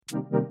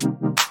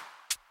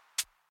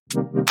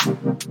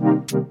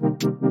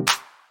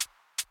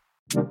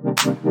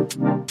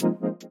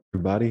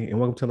Everybody, and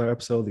welcome to another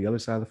episode of the Other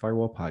Side of the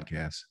Firewall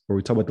podcast, where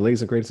we talk about the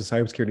latest and greatest in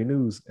cybersecurity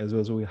news, as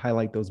well as we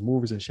highlight those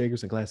movers and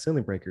shakers and glass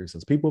ceiling breakers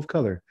as people of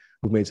color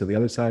who've made it to the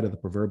other side of the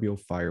proverbial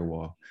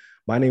firewall.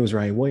 My name is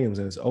Ryan Williams,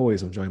 and as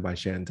always, I'm joined by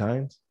Shannon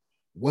Tynes.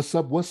 What's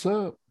up? What's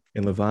up?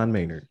 And Levon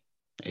Maynard.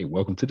 Hey,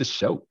 welcome to the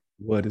show.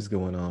 What is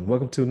going on?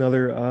 Welcome to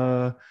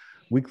another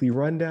weekly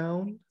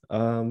rundown.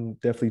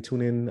 Definitely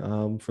tune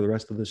in for the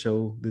rest of the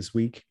show this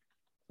week.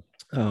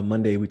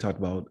 Monday, we talked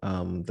about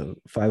the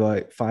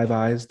Five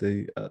Eyes,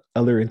 the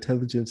other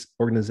intelligence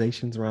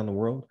organizations around the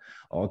world,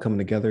 all coming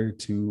together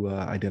to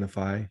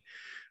identify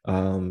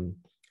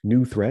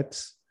new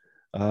threats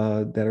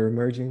that are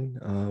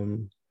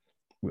emerging.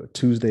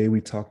 Tuesday, we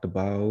talked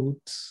about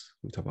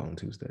on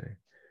Tuesday.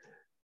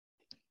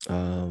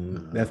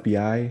 The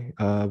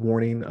FBI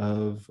warning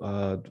of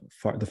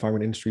the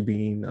pharma industry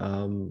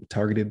being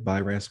targeted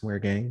by ransomware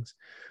gangs.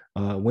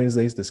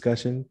 Wednesday's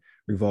discussion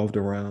revolved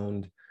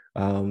around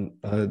one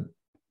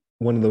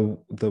of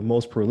the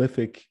most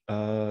prolific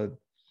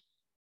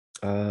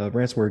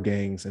ransomware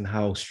gangs and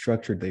how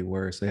structured they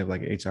were. So they have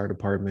like an HR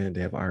department,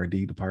 they have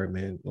R&D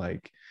department,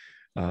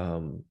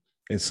 and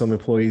some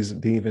employees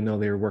didn't even know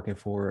they were working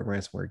for a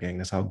ransomware gang.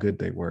 That's how good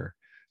they were.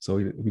 So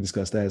we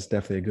discussed that. It's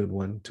definitely a good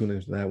one. Tune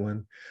into that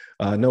one.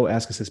 No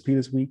Ask Us SP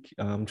this week.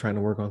 I'm trying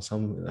to work on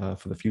some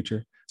for the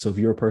future. So if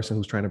you're a person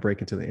who's trying to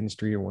break into the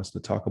industry or wants to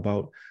talk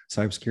about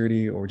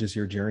cybersecurity or just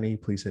your journey,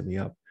 please hit me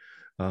up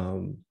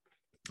on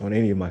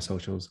any of my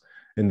socials.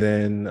 And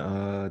then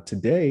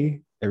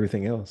today,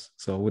 everything else.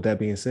 So with that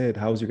being said,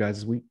 how was your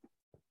guys' week?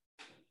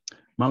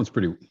 Mine was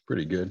pretty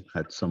good.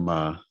 Had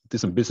some did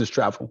some business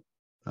travel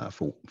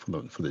for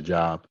the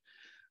job.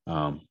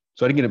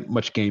 So I didn't get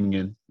much gaming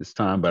in this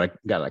time, but I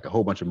got like a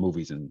whole bunch of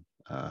movies and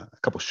a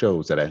couple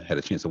shows that I had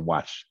a chance to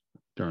watch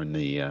during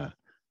the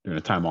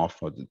time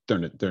off or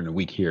during the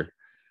week here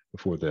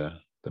before the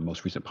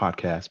most recent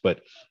podcast. But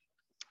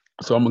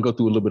so I'm gonna go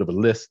through a little bit of a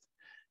list,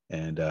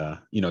 and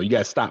you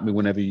guys stop me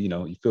whenever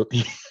you feel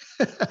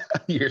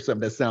you hear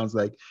something that sounds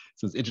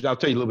interesting. I'll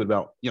tell you a little bit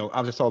about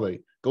I just saw the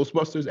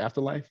Ghostbusters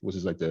Afterlife, which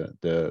is like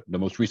the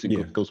most recent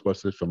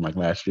Ghostbusters from like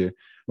last year,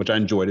 which I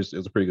enjoyed. It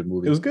was a pretty good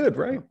movie. It was good,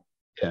 right?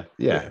 Yeah.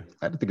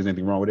 I don't think there's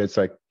anything wrong with it. It's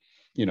like,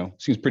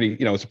 seems pretty,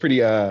 it's a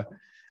pretty,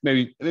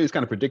 maybe it's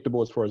kind of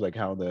predictable as far as like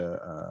how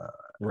the,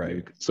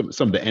 some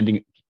of the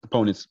ending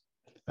components,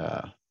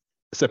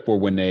 except for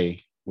what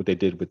they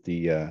did with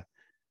the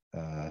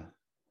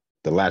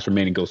last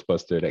remaining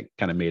Ghostbuster that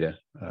kind of made an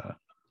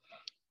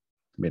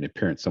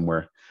appearance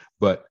somewhere.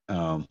 But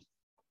I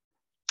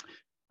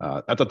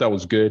thought that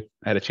was good.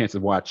 I had a chance to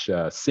watch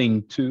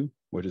Sing 2,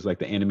 which is like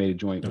the animated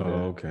joint with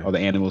all the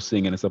animals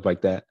singing and stuff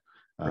like that.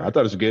 I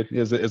thought it was good. It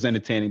was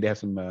entertaining. They have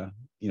some,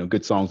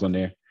 good songs on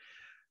there.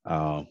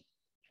 I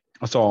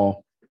saw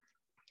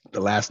The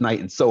Last Night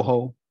in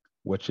Soho,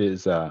 which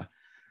is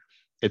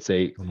it's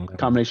a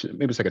combination.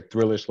 Maybe it's like a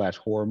thriller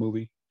 / horror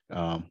movie.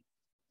 And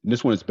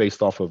this one is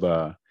based off of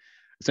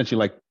essentially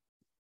like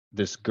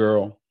this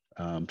girl.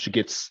 She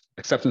gets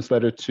acceptance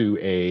letter to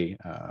a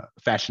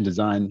fashion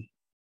design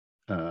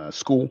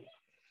school,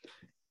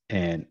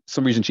 and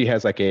some reason she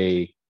has like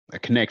a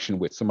connection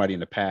with somebody in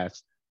the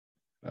past.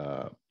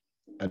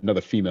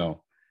 Another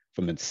female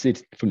from the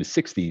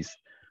 60s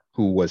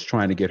who was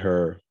trying to get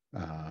her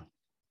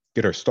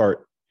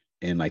start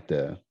in like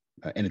the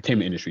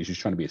entertainment industry. She's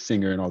trying to be a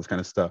singer and all this kind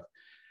of stuff.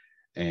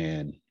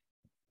 And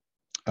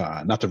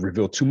not to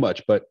reveal too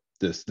much, but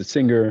the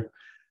singer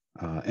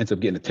ends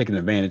up getting taken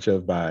advantage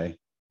of by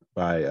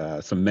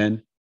some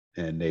men,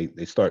 and they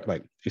start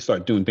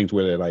doing things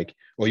where they're like,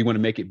 "Well, you want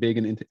to make it big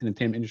in the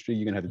entertainment industry,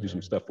 you're gonna have to do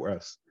some stuff for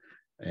us."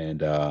 And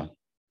but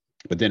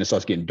then it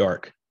starts getting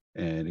dark.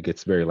 And it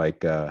gets very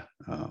like, or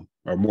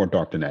more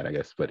dark than that, I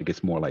guess, but it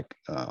gets more like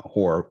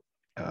horror.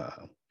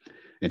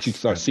 And she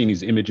starts seeing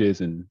these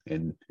images and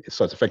it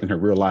starts affecting her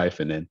real life.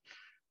 And then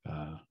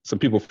some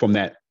people from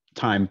that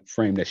time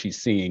frame that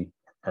she's seeing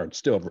are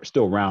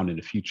still around in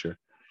the future.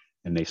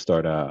 And she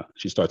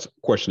starts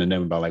questioning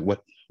them about like,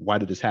 why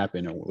did this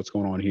happen? Or what's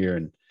going on here?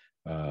 And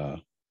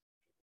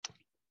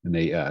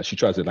she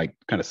tries to like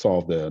kind of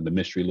solve the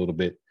mystery a little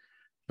bit.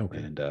 Okay.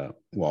 And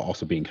while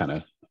also being kind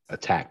of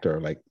attacked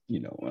or like I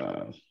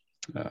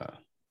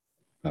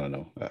don't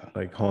know,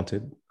 like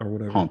haunted or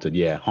whatever. Haunted,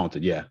 yeah,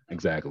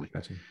 exactly.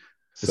 Gotcha.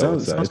 It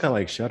sounds kind of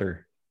like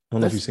Shudder. I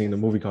don't know if you've seen the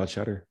movie called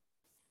Shudder.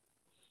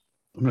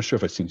 I'm not sure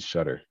if I've seen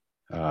Shudder.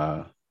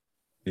 Yeah,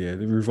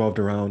 it revolved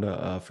around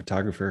a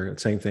photographer.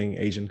 Same thing,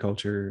 Asian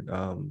culture.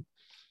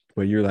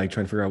 But you're like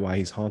trying to figure out why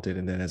he's haunted,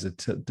 and then as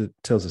it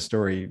tells the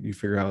story, you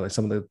figure out like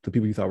some of the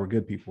people you thought were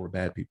good people were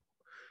bad people.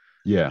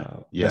 Yeah.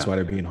 That's why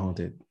they're being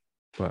haunted.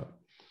 But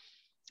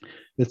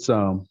it's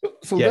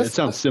it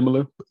sounds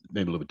similar, but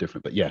maybe a little bit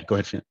different. But yeah, go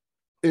ahead, Shan.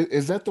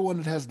 Is that the one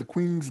that has the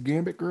Queen's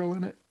Gambit girl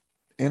in it?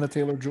 Anna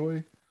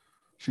Taylor-Joy?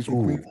 She's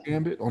from Queen's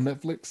Gambit on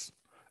Netflix.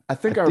 I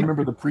think I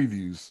remember the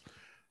previews.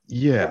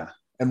 Yeah.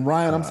 And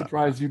Ryan, I'm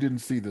surprised you didn't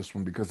see this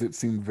one because it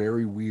seemed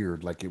very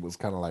weird. Like it was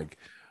kind of like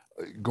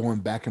going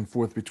back and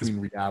forth between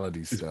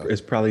reality stuff.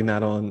 It's probably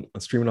not on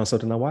streaming on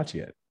something I watch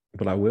yet,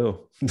 but I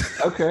will.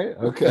 Okay.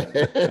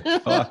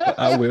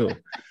 I will.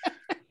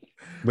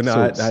 But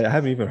no, So I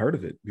haven't even heard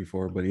of it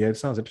before. But yeah, it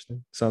sounds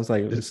interesting. Sounds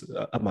like it's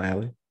up my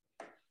alley.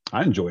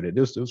 I enjoyed it.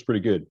 It was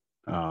pretty good.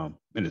 And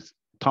it's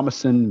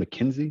Thomasin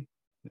McKenzie.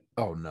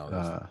 Oh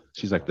no,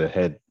 she's like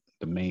the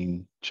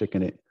main chick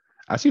in it.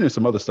 I've seen her in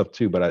some other stuff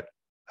too, but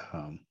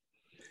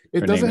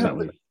it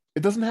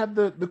doesn't have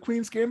the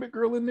Queen's Gambit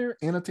girl in there,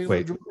 Anna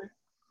Taylor-Joy.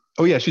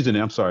 Oh yeah, she's in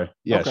there. I'm sorry.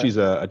 Yeah, okay. She's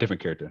a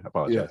different character. I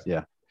apologize.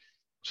 Yeah.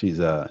 She's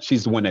the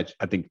one that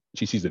I think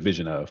she sees a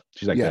vision of.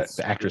 She's like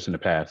the actress in the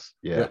past.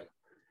 Yeah.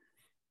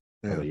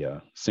 Or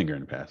the singer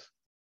in the past.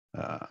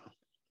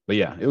 But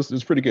yeah, it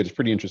was pretty good. It's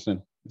pretty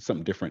interesting. It's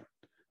something different.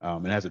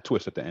 It has a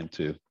twist at the end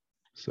too.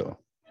 So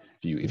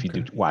if you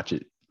do watch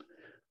it,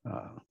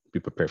 be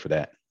prepared for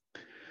that.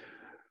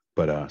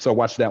 But so I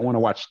watched that one. I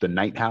watched The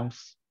Night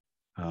House,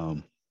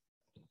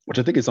 which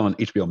I think is on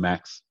HBO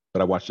Max.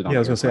 But I watched it on. Yeah, I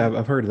was gonna say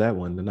I've heard of that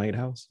one. The Night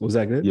House. Was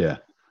that good?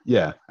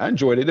 Yeah, I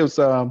enjoyed it. It was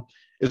a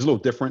little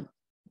different.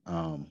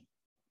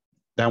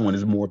 That one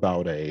is more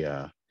about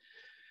a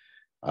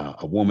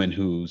woman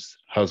whose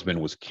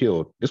husband was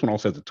killed. This one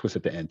also has a twist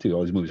at the end too.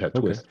 All these movies have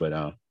twists,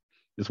 but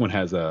this one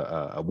has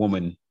a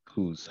woman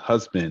whose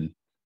husband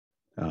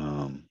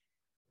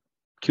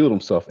killed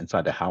himself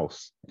inside the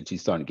house, and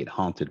she's starting to get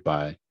haunted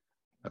by.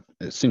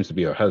 It seems to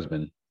be her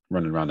husband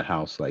running around the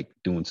house like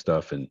doing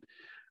stuff, and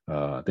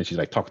then she's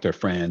like talking to her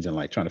friends and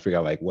like trying to figure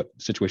out like what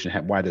situation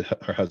happened, why did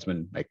her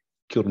husband like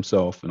killed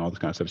himself and all this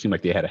kind of stuff. It seemed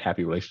like they had a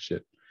happy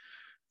relationship,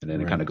 and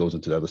then it kind of goes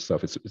into the other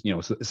stuff.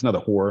 It's another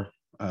horror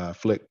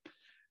flick.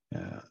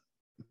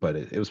 But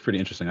it was pretty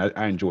interesting.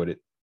 I enjoyed it.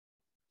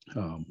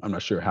 I'm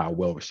not sure how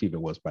well received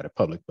it was by the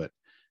public, but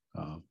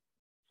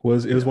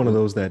it was one of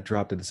those that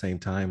dropped at the same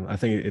time. I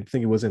think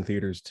it was in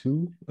theaters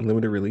too, a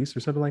limited release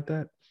or something like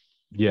that.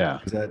 Yeah,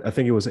 I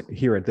think it was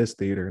here at this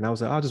theater, and I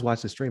was like, I'll just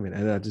watch the streaming,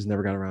 and I just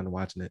never got around to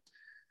watching it.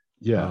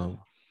 Yeah,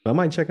 but I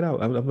might check it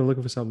out. I've been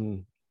looking for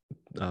something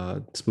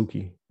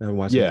spooky. I haven't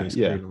watched anything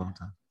scary in a long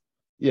time.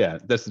 Yeah,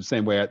 that's the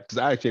same way. Because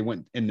I actually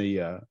went in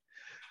the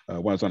when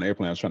I was on the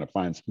airplane, I was trying to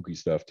find spooky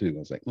stuff too. I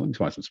was like, let me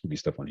find some spooky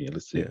stuff on here.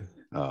 Let's see.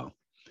 Yeah.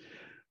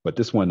 But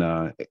this one,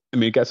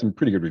 it got some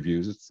pretty good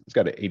reviews. It's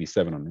got an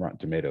 87 on Rotten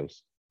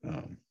Tomatoes,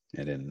 and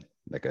then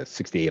like a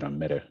 68 on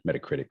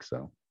Metacritic.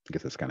 So I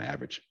guess that's kind of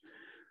average.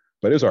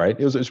 But it was all right.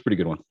 It was a pretty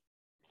good one.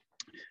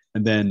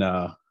 And then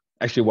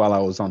actually, while I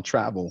was on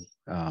travel,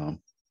 I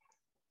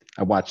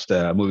watched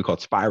a movie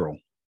called Spiral.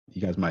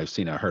 You guys might have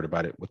seen or heard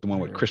about it, with the one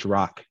with Chris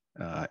Rock.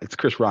 It's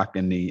Chris Rock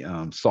in the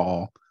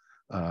Saw.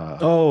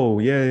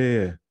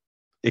 Yeah.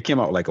 It came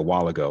out like a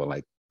while ago,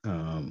 like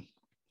a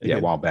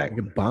while back.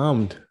 It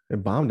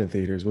bombed in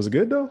theaters. Was it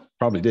good though?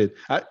 Probably did.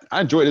 I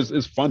enjoyed it.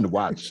 It's fun to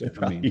watch.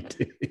 I mean,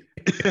 did.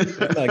 It's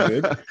not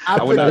good. I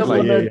picked up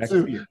on that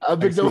too. I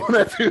picked up on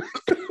that too.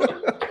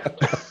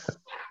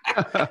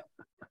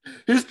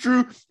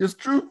 His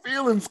true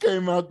feelings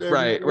came out there.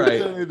 Right.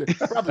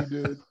 Probably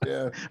did.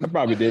 Yeah. I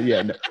probably did.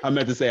 Yeah. No, I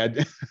meant to say I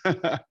did.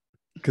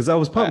 Because I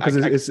was pumped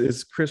because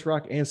it's Chris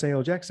Rock and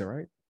Samuel Jackson,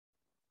 right?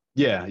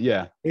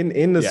 Yeah.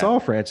 In the Saw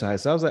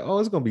franchise. So I was like, oh,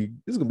 this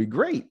is gonna be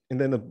great.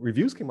 And then the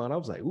reviews came out. I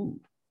was like, ooh.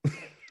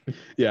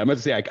 Yeah, I meant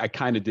to say I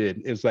kind of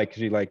did. It's like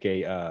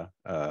a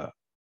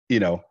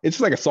it's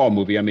just like a Saw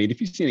movie. I mean, if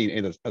you've seen any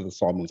of the other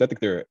Saw movies, I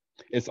think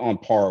it's on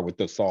par with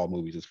the Saw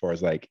movies as far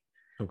as like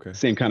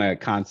same kind of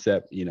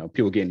concept.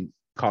 People getting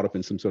caught up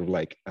in some sort of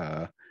like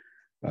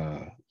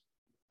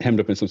hemmed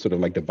up in some sort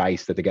of like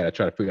device that they got to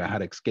try to figure out how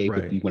to escape.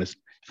 Right. If you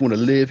want to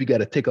live, you got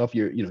to take off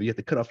your, you have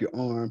to cut off your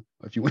arm.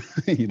 Or if you want,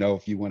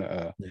 if you want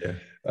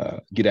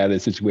to get out of the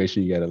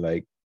situation, you got to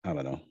like, I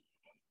don't know,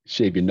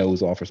 shave your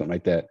nose off or something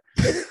like that.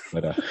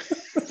 But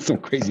some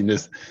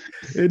craziness.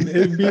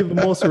 It'd be the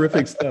most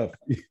horrific stuff.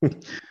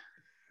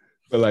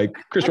 But like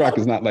Chris Rock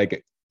is not like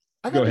it.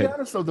 I gotta be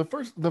honest though,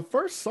 the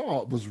first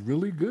Saw was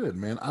really good,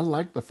 man. I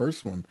liked the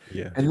first one.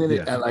 Yeah. And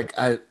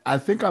then I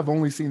think I've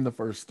only seen the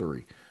first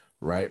three,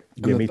 right?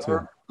 Yeah, me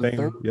too. The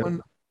third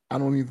one, I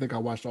don't even think I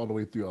watched all the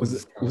way through.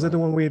 Was that the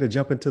one where you had to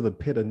jump into the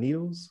pit of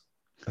needles?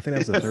 I think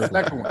that was the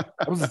third one.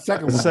 That was the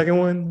second one. The second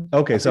one?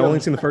 Okay, so I've only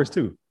seen the first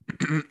two.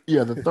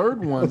 Yeah, the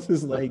third one.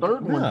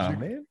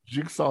 Man.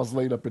 Jigsaw's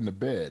laid up in the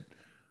bed.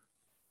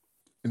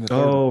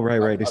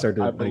 Right. They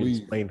started to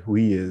explain who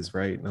he is,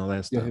 right? And all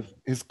that stuff. Yeah,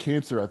 his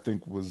cancer, I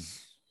think,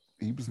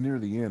 he was near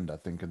the end, I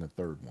think, in the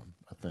third one.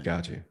 I think.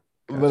 Gotcha.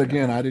 But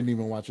again, I didn't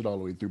even watch it all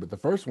the way through. But the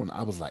first one,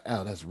 I was like,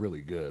 oh, that's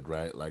really good,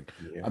 right? Like,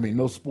 I mean,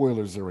 no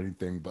spoilers or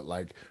anything, but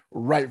like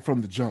right from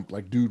the jump,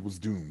 like dude was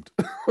doomed.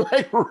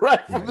 Like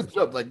right from the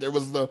jump, like there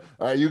was no,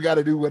 all right, you got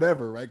to do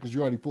whatever, right? Because you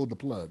already pulled the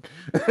plug.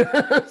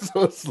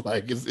 So it's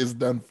like it's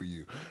done for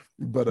you.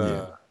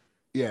 But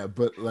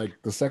but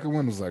like the second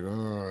one was like, oh,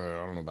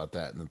 I don't know about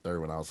that. And the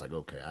third one, I was like,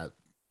 okay,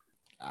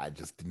 I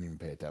just didn't even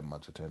pay it that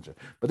much attention.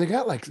 But they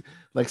got like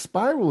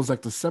Spiral is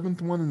like the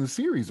seventh one in the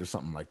series or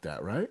something like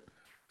that, right?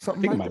 I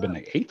think it might have been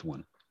the eighth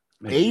one.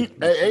 Eight,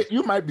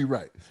 you might be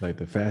right. It's like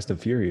the Fast and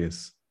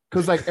Furious.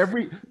 Because like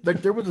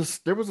there was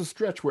a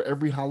stretch where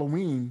every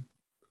Halloween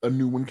a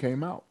new one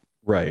came out.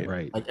 Right.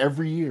 Like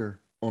every year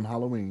on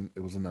Halloween it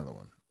was another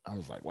one. I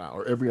was like, wow,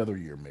 or every other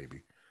year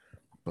maybe.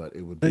 But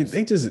it would be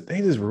they just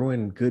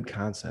ruin good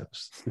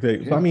concepts.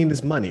 I mean,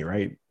 it's money,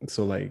 right?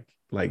 So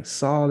like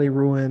Saw, they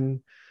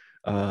ruin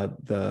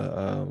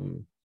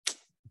the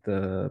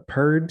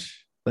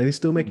Purge. Like they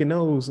still making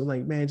those. I'm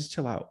like, man, just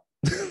chill out.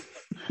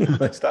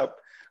 Like stop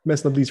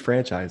messing up these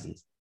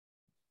franchises.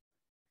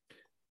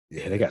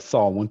 Yeah, they got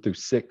Saw 1 through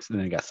 6, and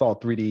then they got Saw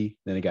 3D,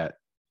 then they got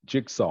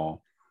Jigsaw,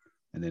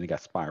 and then they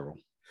got Spiral.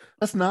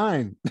 That's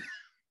 9.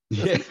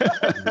 Yeah.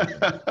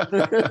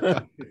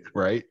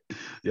 Right.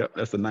 Yep.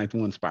 That's the 9th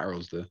one.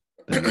 Spiral's the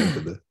ninth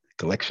of the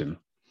collection.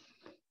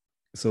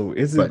 So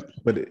is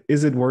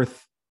it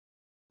worth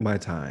my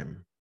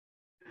time?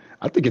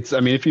 I think it's, I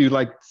mean, if you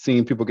like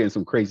seeing people get in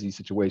some crazy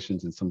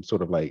situations and some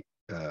sort of like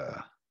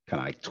kind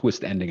of like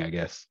twist ending, I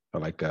guess, or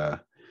like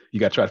you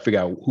got to try to figure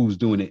out who's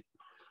doing it.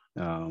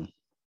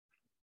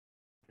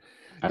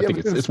 I think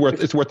it's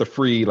worth a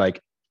free, like,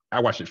 I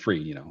watch it free,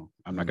 you know.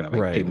 I'm not gonna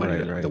like pay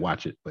money to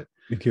watch it, but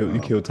you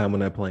kill time on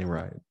that plane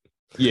ride.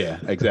 Yeah,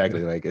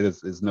 exactly. Like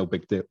it's no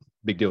big deal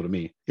to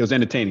me. It was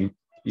entertaining,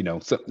 you know,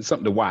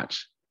 something to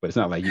watch, but it's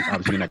not like you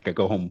obviously not gonna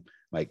go home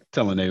like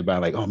telling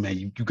everybody like, oh man,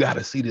 you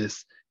gotta see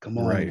this. Come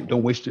on,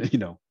 don't waste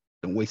don't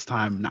waste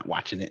time not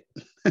watching it.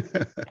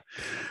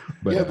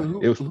 But yeah, but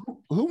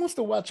who wants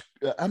to watch?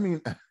 I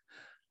mean,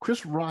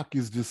 Chris Rock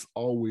is just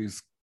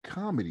always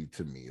comedy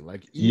to me.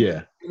 Like,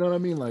 you know what I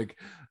mean? Like,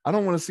 I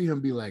don't want to see him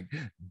be like,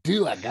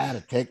 do I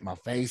gotta take my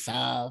face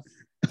off?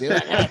 Do I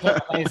gotta take my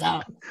face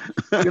off?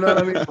 You know what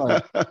I mean?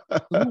 Like,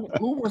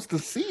 who wants to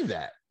see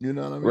that? You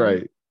know what I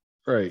mean?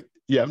 Right.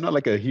 Yeah, I'm not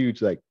like a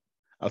huge, like,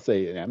 I'll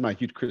say I'm not a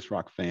huge Chris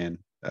Rock fan,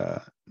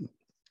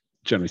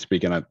 generally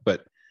speaking.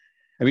 But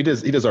I mean,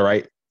 he does all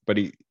right. But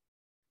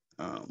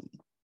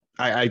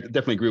I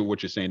definitely agree with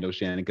what you're saying, though,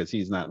 Shannon, because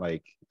he's not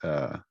like,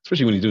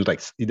 especially when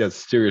he does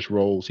serious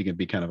roles, he can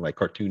be kind of like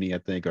cartoony, I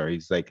think, or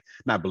he's like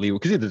not believable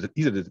because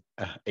he's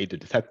a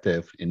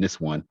detective in this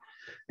one,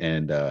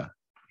 and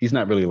he's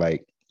not really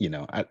like, you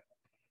know,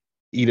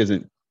 he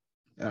doesn't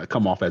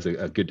come off as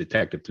a good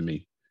detective to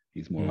me.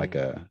 He's more like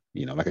a,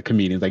 you know, like a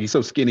comedian. Like he's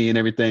so skinny and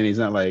everything. He's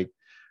not like,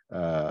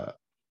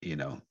 you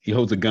know, he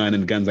holds a gun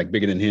and the gun's like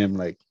bigger than him.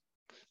 Like,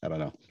 I don't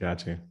know.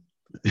 Gotcha.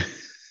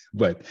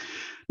 But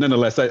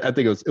nonetheless, I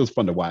think it was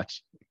fun to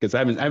watch because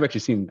I've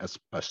actually seen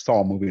a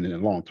Saw movie in a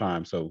long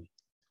time. So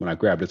when I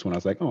grabbed this one, I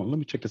was like, oh, let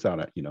me check this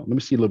out. You know, let me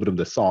see a little bit of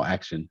the Saw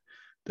action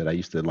that I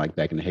used to like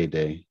back in the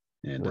heyday.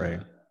 And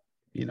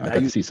you know, I got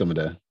to see some of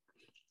the.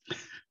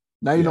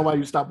 Now you know why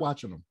you stopped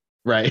watching them.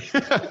 Right.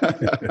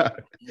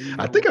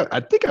 I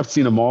think I've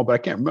seen them all, but I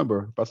can't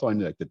remember if I saw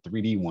any like the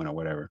 3D one or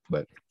whatever.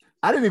 But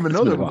I didn't even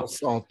know there was a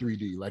Saw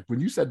 3D. Like when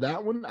you said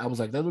that one, I was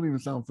like, that doesn't even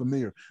sound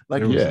familiar.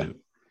 Like that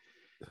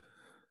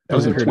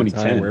was in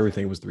 2010 where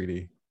everything was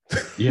 3D.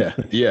 yeah.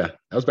 That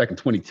was back in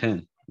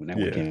 2010 when that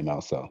one came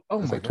out. So it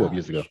was like 12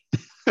 years ago.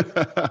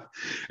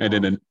 And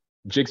then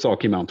Jigsaw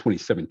came out in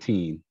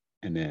 2017,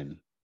 and then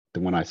the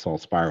one I saw,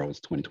 Spiral, was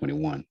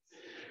 2021.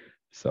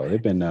 So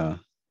they've been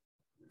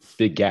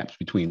big gaps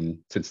between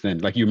since then.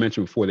 Like you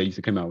mentioned before, they used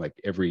to come out like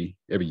every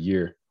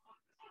year,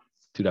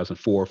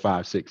 2004,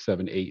 5, 6,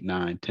 7, 8,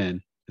 9,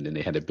 10, and then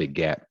they had a big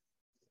gap,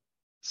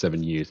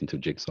 7 years until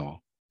Jigsaw,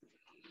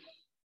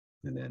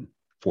 and then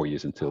 4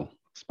 years until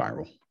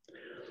Spiral.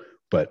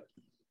 But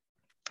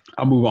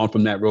I'll move on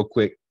from that real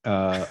quick,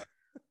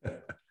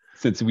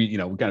 since we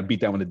kind of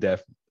beat that one to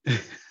death.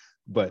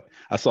 But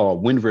I saw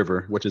Wind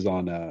River, which is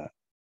on, I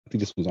think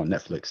this was on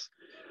Netflix.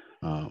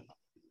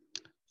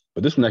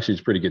 But this one actually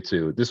is pretty good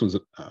too. This one's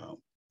it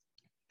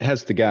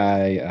has the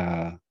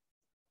guy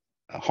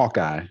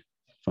Hawkeye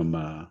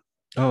from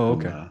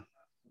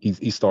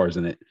he stars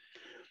in it.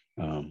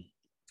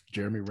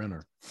 Jeremy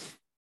Renner.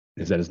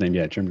 Is that his name?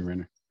 Yeah, Jeremy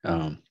Renner.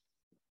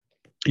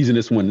 He's in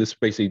this one. This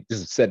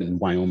is set in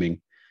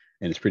Wyoming,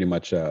 and it's pretty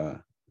much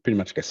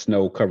like a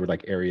snow covered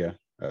like area,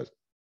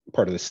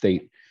 part of the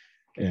state,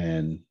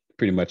 and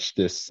pretty much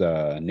this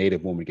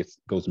native woman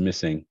goes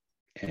missing,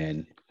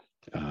 and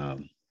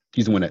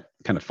he's the one that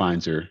kind of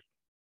finds her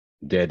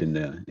dead in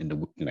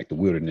like the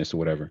wilderness or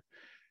whatever,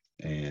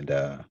 and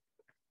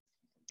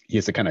he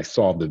has to kind of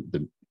solve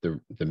the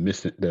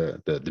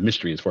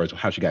mystery as far as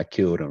how she got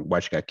killed and why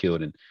she got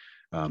killed. And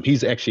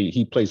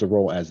he plays a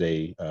role as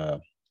a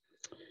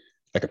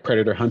like a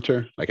predator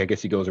hunter. Like I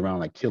guess he goes around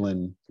like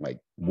killing like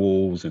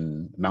wolves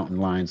and mountain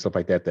lions, stuff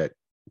like that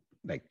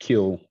like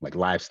kill like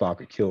livestock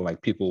or kill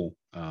like people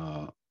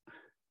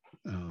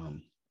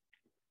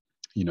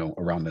you know,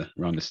 around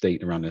the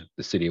state, around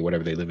the city or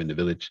whatever they live in, the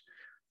village.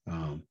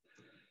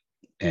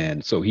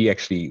 And so he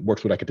actually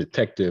works with like a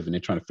detective, and they're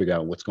trying to figure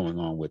out what's going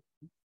on with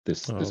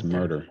this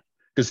murder.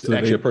 Because so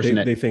actually a person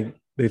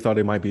they thought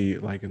it might be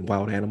like a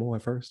wild animal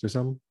at first or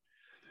something.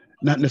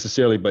 Not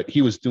necessarily, but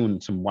he was doing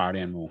some wild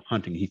animal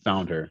hunting. He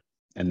found her,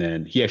 and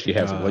then he actually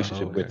has a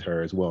relationship with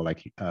her as well.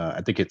 Like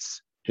I think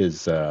it's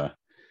his I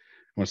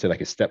want to say like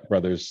his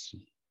stepbrother's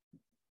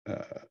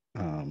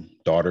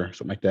daughter,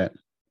 something like that.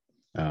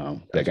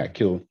 that got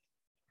killed.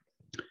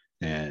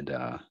 And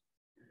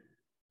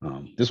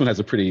this one has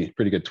a pretty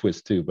good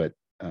twist too, but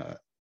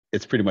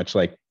it's pretty much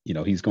like, you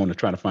know, he's going to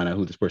try to find out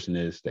who this person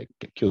is that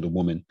killed a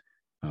woman,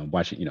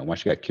 why she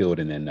got killed,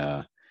 and then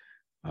I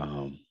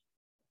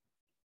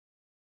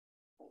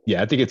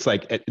think it's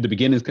like at the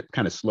beginning it's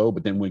kind of slow,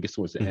 but then when it gets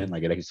towards the end,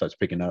 like it actually starts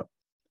picking up.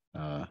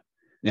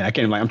 Yeah, I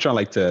can't like I'm trying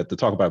like to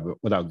talk about it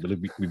without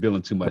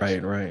revealing too much.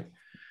 Right.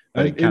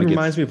 But it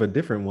reminds me of a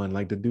different one,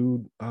 like the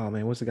dude. Oh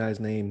man, what's the guy's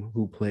name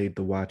who played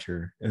the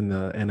Watcher in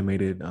the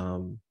animated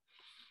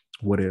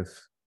What If?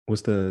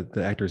 What's the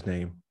actor's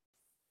name?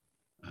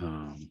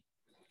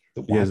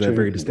 He has that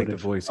very distinctive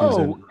voice.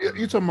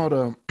 You're talking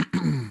about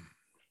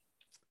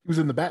he was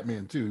in the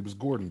Batman too. He was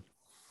Gordon.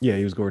 Yeah,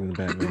 he was Gordon in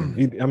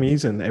Batman.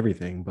 He's in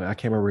everything, but I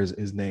can't remember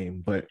his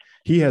name. But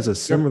he has a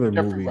similar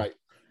movie. Wright.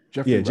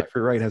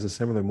 Jeffrey Wright has a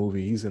similar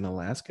movie. He's in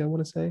Alaska, I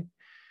want to say.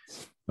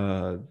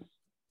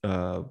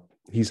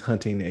 He's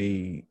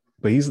hunting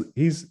but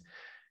he's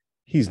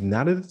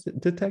not a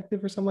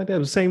detective or something like that. It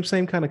was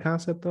same kind of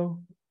concept though.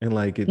 And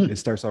like it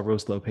starts off real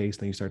slow paced,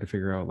 and you start to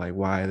figure out like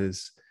why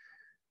this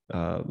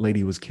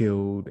lady was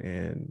killed,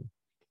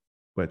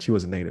 but she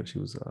wasn't native. She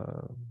was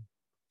a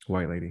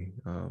white lady.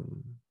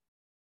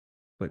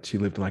 But she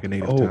lived in like a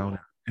native town,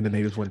 and the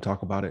natives wouldn't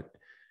talk about it.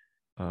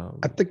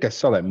 I think I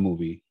saw that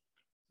movie.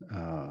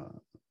 I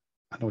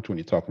know which one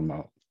you're talking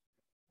about.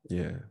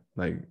 Yeah,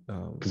 like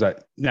because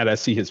now that I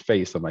see his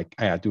face, I'm like,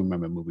 hey, I do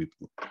remember a movie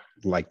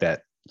like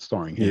that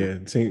starring him. Yeah,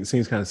 it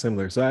seems kind of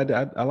similar. So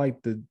I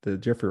like the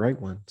Jeffrey Wright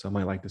one, so I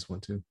might like this one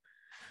too.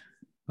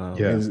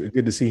 It's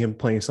good to see him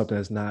playing something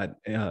that's not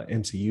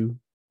MCU. You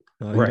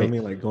know what I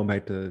mean? Like going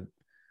back to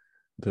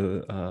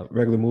the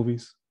regular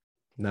movies,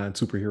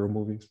 non-superhero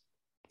movies.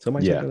 So I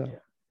might check it out.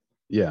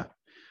 Yeah,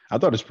 I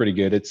thought it's pretty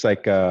good. It's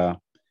like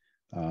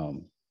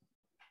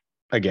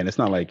again, it's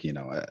not like, you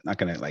know, not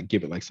gonna like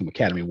give it like some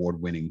Academy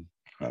Award winning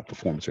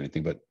performance or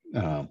anything, but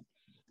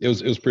it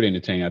was pretty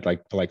entertaining. I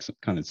like some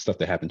kind of stuff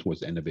that happened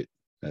towards the end of it.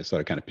 I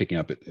started kind of picking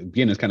up. At the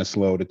beginning, it's kind of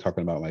slow. They're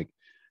talking about like,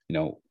 you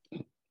know,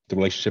 the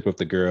relationship with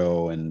the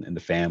girl and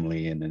the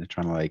family, and then they're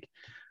trying to like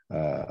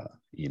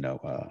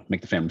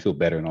make the family feel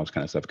better and all this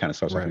kind of stuff. It kind of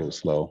starts off a little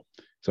slow.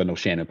 So I know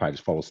Shannon probably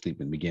just falls asleep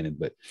in the beginning,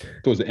 but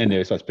towards the end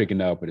there, it starts picking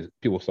up. But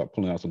people start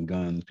pulling out some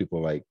guns.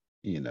 People like,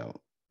 you know,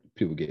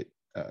 people get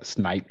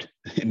sniped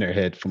in their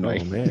head from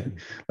like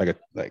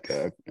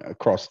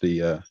across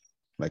the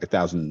like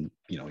 1,000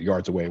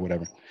 yards away, or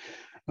whatever.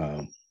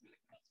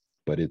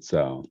 But it's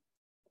I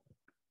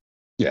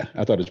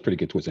thought it was pretty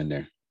good towards the end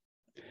there.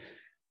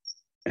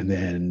 And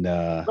then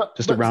so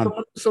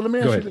let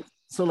me ask you.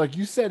 So like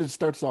you said, it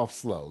starts off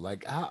slow.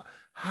 Like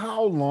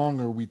how long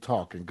are we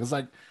talking? Because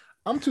like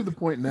I'm to the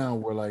point now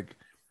where like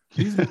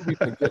these movies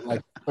get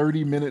like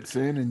 30 minutes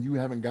in and you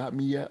haven't got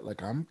me yet.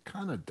 Like I'm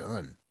kind of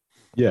done.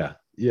 Yeah.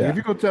 Like, if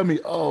you're gonna tell me,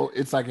 oh,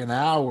 it's like an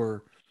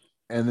hour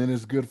and then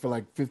it's good for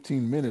like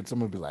 15 minutes, I'm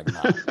gonna be like,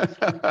 nah.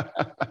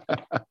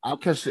 I'll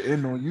catch the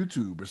end on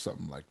YouTube or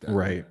something like that.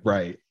 Right.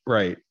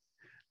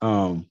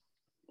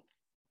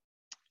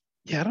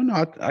 I don't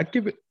know. I'd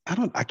give it.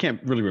 I can't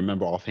really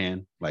remember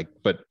offhand. Like,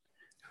 but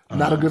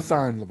not a good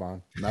sign,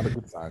 Levon. Not a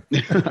good sign.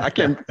 I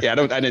can't. Yeah,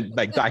 I didn't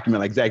like document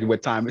like exactly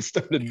what time it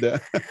started.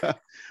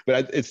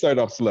 But it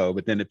started off slow,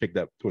 but then it picked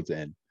up towards the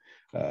end.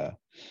 But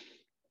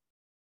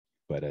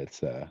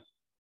it's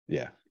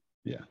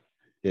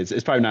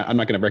it's probably not. I'm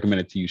not going to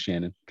recommend it to you,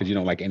 Shannon, because you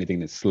don't like anything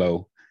that's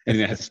slow,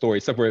 anything that has a story.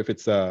 Except for if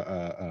it's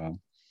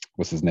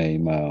what's his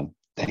name?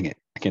 Dang it,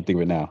 I can't think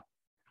of it now.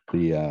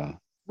 The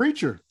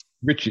Reacher.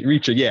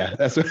 Reacher, yeah,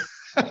 that's.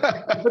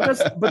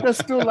 but that's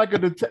still like a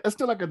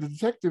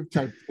detective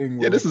type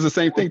thing. Yeah, this is the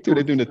same thing too.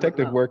 They're doing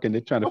detective work and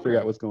they're trying to figure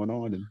out what's going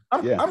on. And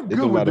I'm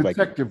good with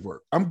detective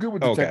work. I'm good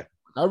with detective.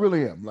 I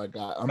really am. Like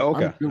I'm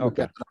good with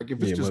that. Like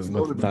if it's just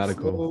slow,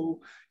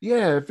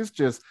 if it's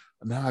just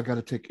now I got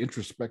to take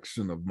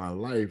introspection of my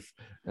life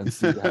and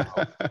see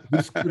how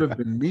this could have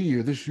been me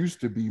or this used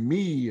to be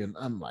me, and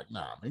I'm like,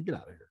 nah, man, get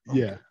out of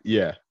here.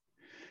 Yeah.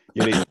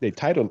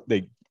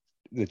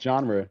 The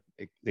genre,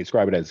 they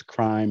describe it as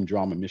crime,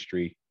 drama,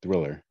 mystery,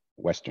 thriller,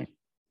 Western.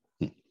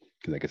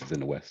 Because I guess it's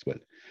in the West, but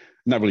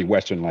not really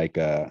Western like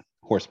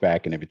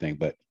horseback and everything,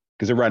 but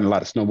because they're riding a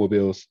lot of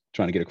snowmobiles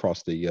trying to get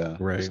across the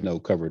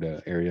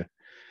snow-covered area.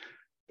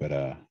 But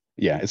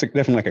it's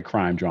definitely like a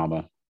crime,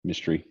 drama,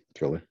 mystery,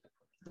 thriller.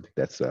 I think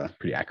that's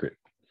pretty accurate.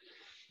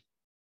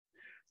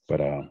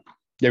 But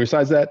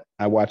besides that,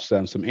 I watched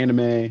some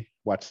anime,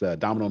 watched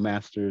Domino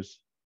Masters,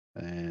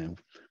 and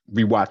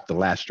rewatched The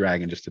Last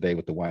Dragon just today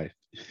with the wife.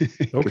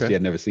 Because she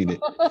had never seen it.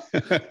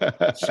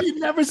 She'd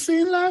never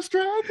seen Last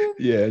Dragon?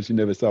 Yeah, she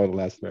never saw The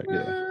Last Dragon.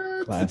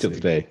 Yeah. Until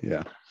today.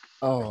 Yeah.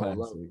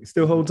 Oh, it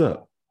still holds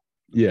up.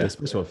 Yeah. The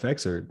special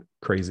effects are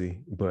crazy,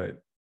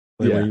 but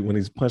when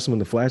he's punching, when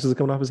the flashes are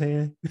coming off his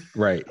hand,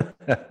 right.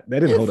 that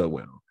didn't hold up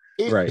well.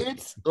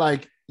 It's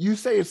like you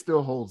say it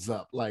still holds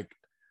up. Like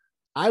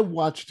I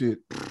watched it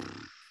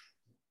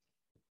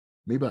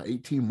maybe about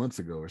 18 months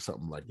ago or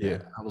something like that.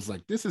 Yeah. I was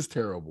like, this is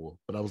terrible.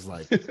 But I was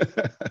like,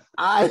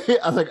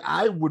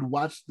 I would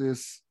watch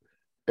this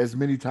as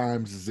many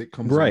times as it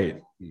comes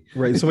right.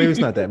 Right. So maybe it's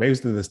not that. Maybe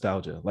it's the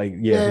nostalgia. Like,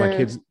 yeah, my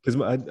kids,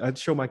 because I'd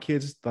show my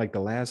kids like the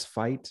last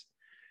fight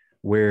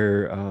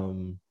where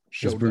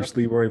it's Bruce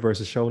Leroy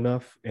versus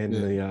Sho'nuff, and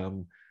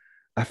the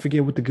I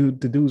forget what the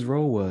dude's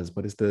role was,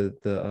 but it's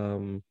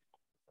the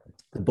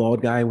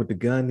bald guy with the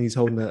gun. He's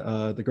holding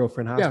the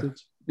girlfriend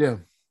hostage. Yeah.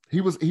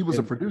 He was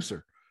a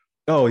producer.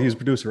 Oh, he was a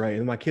producer, right?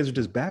 And my kids are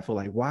just baffled,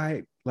 like,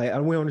 why? Like, I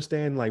don't really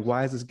understand, like,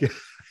 why is this guy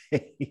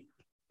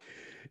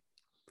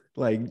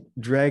like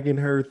dragging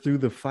her through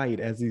the fight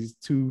as these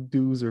two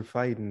dudes are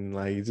fighting?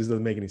 Like, it just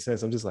doesn't make any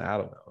sense. I'm just like, I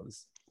don't know.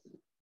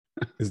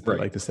 It's right.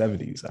 like the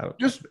 70s. I don't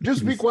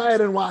just be quiet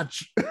and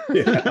watch.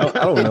 Yeah,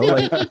 I don't know.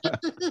 Like,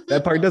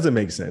 that part doesn't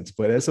make sense,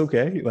 but that's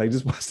okay. Like,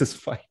 just watch this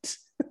fight.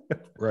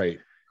 Right.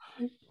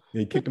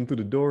 He kicked him through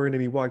the door, and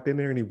then he walked in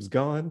there and he was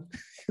gone.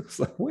 It was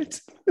like, what?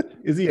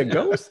 Is he a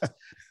ghost?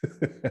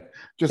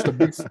 just a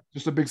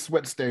big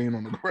sweat stain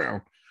on the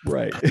ground.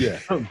 Right. Yeah.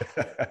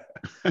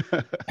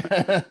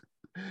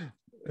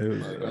 It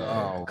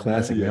was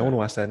classic. Man. I want to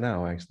watch that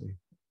now, actually.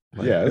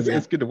 Like, yeah,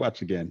 it's good to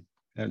watch again.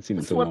 I haven't seen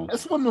it so long.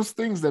 It's one of those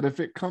things that if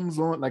it comes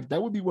on, like,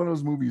 that would be one of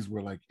those movies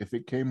where, like, if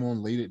it came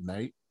on late at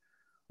night,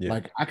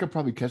 like, I could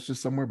probably catch this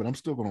somewhere, but I'm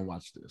still gonna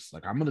watch this.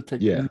 Like, I'm gonna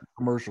take the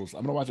commercials.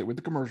 I'm gonna watch it with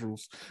the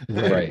commercials,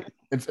 right?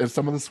 and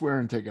some of the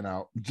swearing taken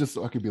out, just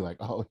so I could be like,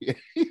 oh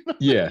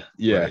yeah.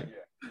 Right.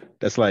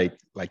 That's like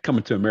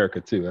Coming to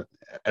America too.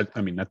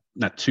 I mean,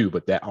 not two,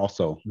 but that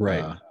also.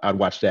 Right. I'd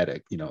watch that,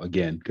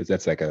 again, because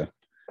that's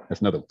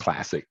another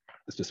classic.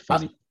 It's just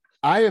funny.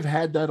 I have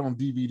had that on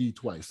DVD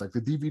twice. Like,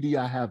 the DVD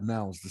I have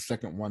now is the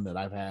second one that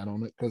I've had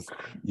on it, because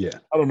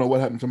I don't know what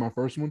happened to my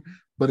first one,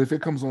 but if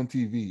it comes on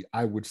TV,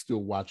 I would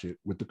still watch it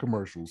with the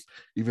commercials,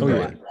 even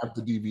though I have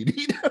the DVD.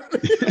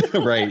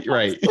 Right.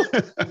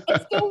 I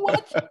still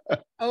watch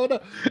it. Oh no,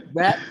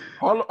 that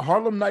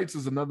Harlem Nights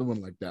is another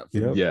one like that.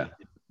 Yeah. Yeah.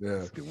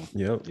 That's a good one.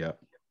 Yep.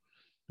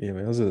 Yeah,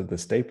 man, those are the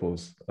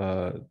staples.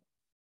 I'm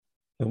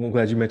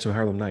glad you mentioned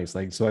Harlem Nights.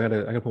 Like, so I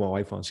gotta put my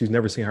wife on. She's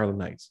never seen Harlem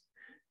Nights,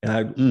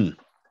 and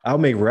I'll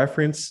make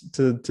reference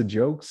to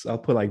jokes. I'll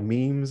put like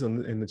memes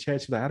in the chat.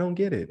 She's like, I don't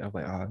get it. I'm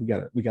like,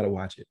 we gotta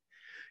watch it,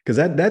 because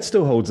that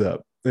still holds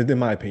up, in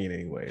my opinion,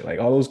 anyway. Like,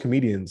 all those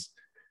comedians,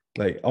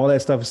 like, all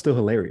that stuff is still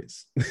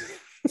hilarious.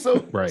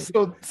 So right.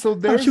 So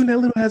there's shooting that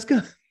little ass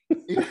gun.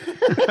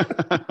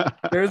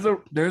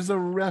 There's a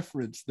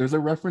reference. There's a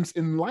reference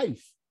in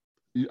life.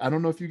 I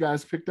don't know if you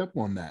guys picked up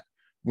on that.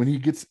 When he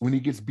gets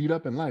beat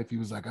up in life, he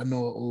was like, I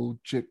know an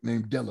old chick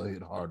named Della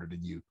hit harder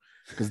than you,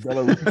 because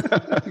Della.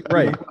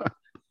 Right.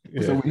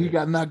 So when he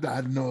got knocked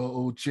out, I know an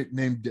old chick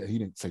named he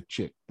didn't say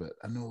chick, but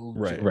I know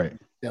old chick right.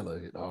 Della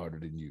hit harder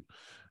than you.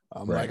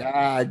 I'm like,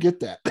 I get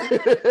that.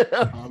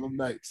 Harlem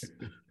Nights.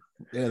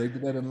 Yeah, they do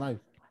that in life.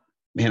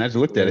 Man, I just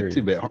looked at it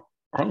too, but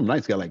Harlem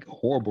Nights got like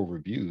horrible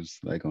reviews,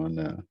 like on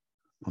the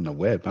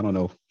web. I don't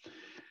know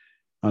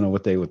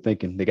what they were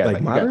thinking. They got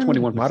like modern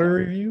 21% modern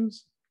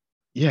reviews.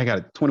 Yeah, I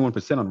got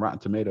 21% on Rotten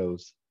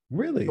Tomatoes.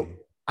 Really? So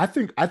I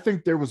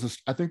think there was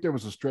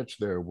a stretch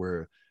there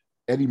where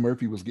Eddie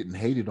Murphy was getting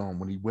hated on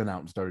when he went out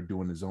and started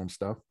doing his own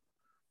stuff.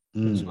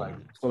 So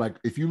like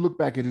if you look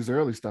back at his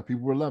early stuff,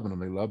 people were loving him.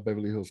 They loved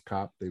Beverly Hills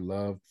Cop. They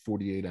loved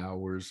 48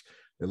 Hours.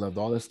 They loved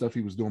all that stuff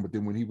he was doing. But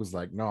then when he was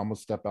like, no, I'm gonna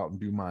step out and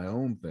do my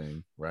own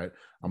thing, right?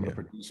 I'm gonna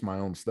produce my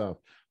own stuff.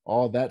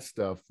 All that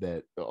stuff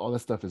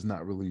is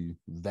not really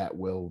that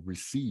well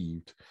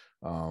received.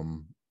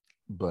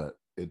 But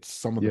it's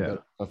some of the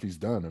better stuff he's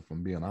done, if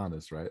I'm being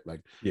honest, right?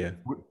 Like,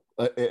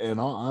 in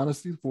all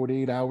honesty,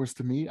 48 Hours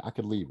to me, I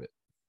could leave it.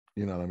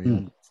 You know what I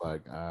mean? It's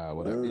like,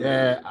 whatever.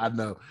 Yeah, I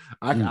know.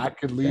 I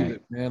could leave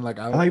it, man. Like,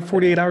 I like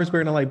 48 Hours better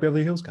than I like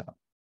Beverly Hills Cop.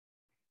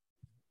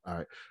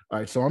 All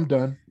right. So I'm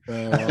done.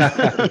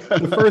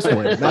 The first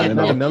one,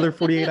 not another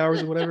 48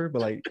 Hours or whatever,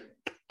 but like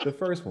the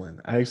first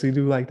one, I actually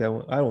do like that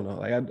one. I don't know.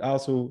 Like, I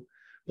also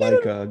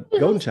like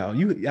Golden Child.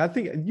 I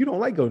think you don't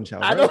like Golden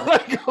Child, right? I don't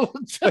like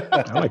Golden Child.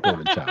 I like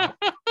Golden Child.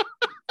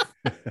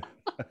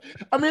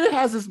 I mean, it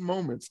has its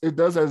moments. It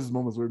does have its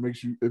moments where it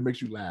makes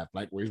you laugh,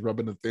 like where he's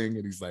rubbing the thing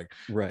and he's like,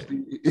 right.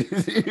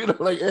 You know,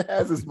 like, it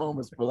has its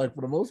moments, but like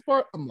for the most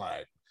part, I'm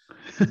like,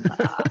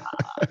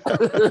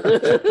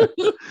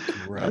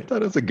 right. I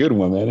thought it was a good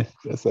one, man.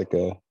 That's like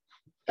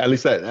at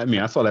least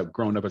I saw that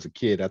growing up as a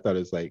kid. I thought it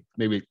was like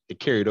maybe it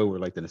carried over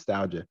like the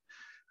nostalgia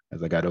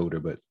as I got older,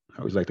 but I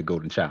always liked the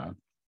Golden Child.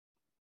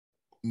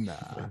 Nah.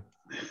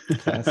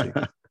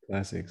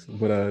 Classics.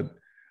 But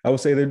I would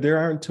say there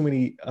aren't too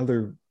many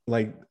other,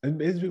 like,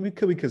 it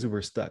could be because we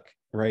were stuck,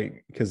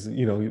 right? Because,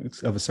 you know,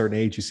 of a certain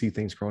age, you see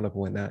things growing up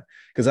and whatnot.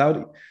 Because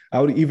I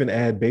would even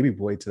add Baby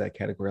Boy to that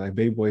category. Like,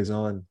 Baby Boy is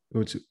on,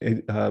 which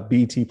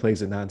BET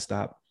plays it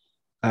nonstop.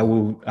 I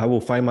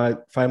will find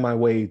my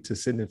way to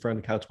sitting in front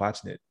of the couch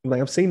watching it. Like,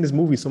 I've seen this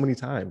movie so many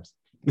times.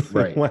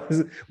 Right.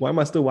 Why am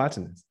I still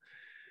watching this?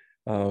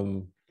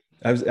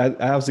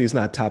 Obviously it's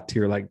not top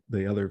tier like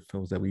the other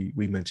films that we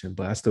mentioned,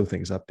 but I still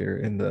think it's up there.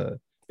 And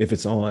if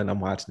it's on, I'm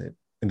watching it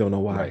and don't know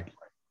why. Right.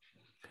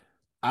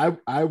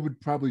 I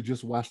would probably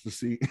just watch the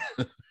scene.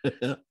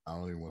 I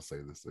don't even want to say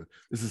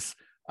this.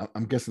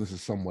 I'm guessing this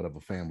is somewhat of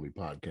a family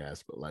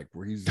podcast, but like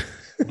where he's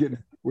getting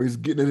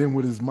it in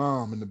with his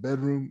mom in the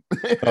bedroom.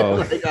 Oh,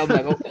 like, I'm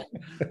like, okay,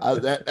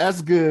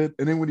 that's good.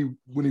 And then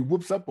when he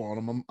whoops up on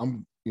him,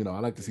 I'm I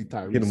like to see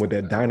Tyrese hit him with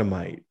that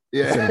dynamite.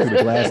 Yeah, send him through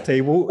the glass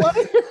table.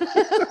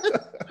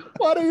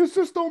 Why do you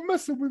just don't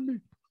messing with me?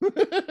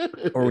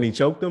 Or when he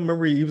choked him,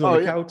 remember he was on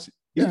the couch.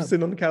 He was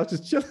sitting on the couch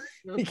just chilling.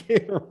 He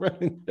came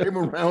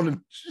around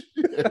and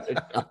shit.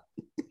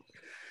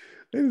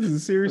 This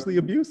is seriously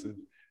abusive.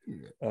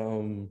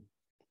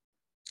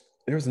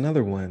 There's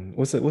another one.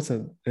 It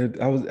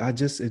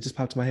just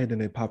popped in my head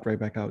and it popped right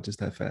back out just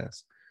that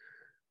fast.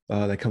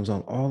 That comes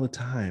on all the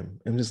time.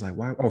 I'm just like,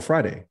 why? Oh,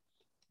 Friday.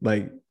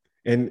 Like,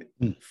 and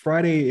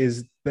Friday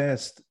is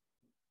best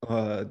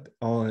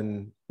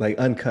on like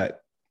uncut.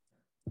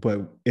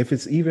 But if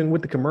it's even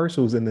with the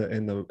commercials and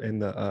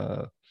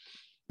the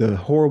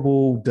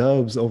horrible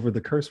dubs over the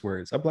curse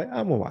words, I'm like,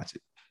 I'm gonna watch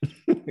it.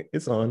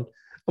 It's on.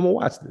 I'm gonna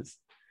watch this.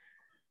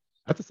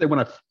 I have to say when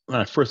I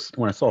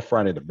saw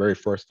Friday the very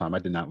first time, I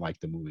did not like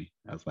the movie.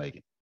 I was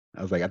like,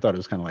 I thought it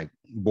was kind of like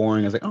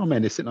boring. I was like, oh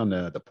man, they're sitting on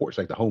the porch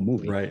like the whole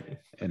movie, right?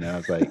 And I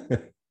was like,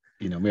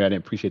 maybe I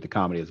didn't appreciate the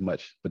comedy as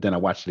much. But then I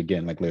watched it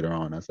again like later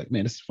on. I was like,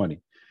 man, this is funny.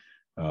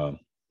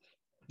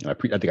 I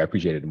think I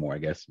appreciated it more, I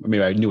guess.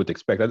 Maybe I knew what to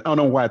expect. I don't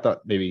know why I thought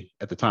maybe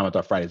at the time I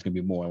thought Friday was gonna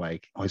be more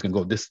like, oh, he's gonna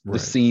go this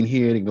scene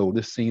here, then go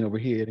this scene over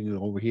here, then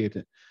go over here,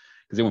 because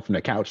they went from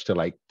the couch to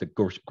like the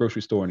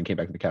grocery store and then came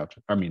back to the couch.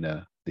 I mean,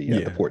 the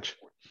porch.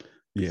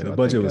 Yeah, so the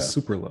budget was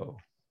super low.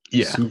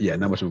 Yeah,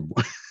 not much of a.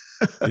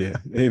 Yeah,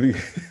 maybe.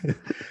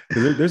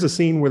 There's a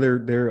scene where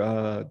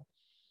they're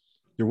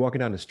walking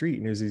down the street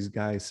and there's these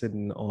guys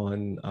sitting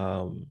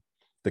on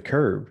the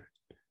curb.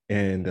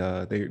 And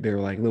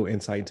they're like a little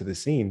insight into the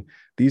scene.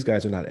 These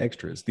guys are not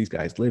extras. These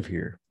guys live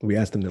here. We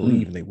asked them to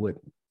leave and they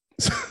wouldn't.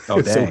 So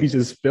we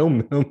just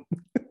filmed them.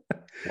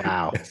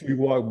 Wow. As we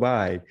walk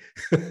by.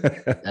 I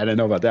didn't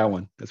know about that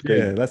one. That's great.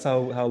 Yeah, that's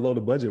how low the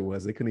budget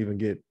was. They couldn't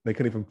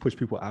even push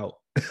people out.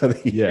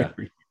 Yeah.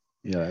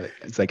 Yeah.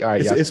 It's like, all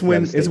right. It's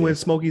when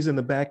Smokey's in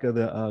the back of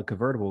the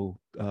convertible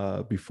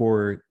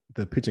before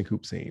the pitching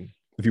coop scene.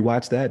 If you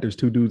watch that, there's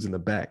two dudes in the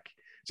back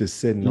just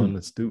sitting on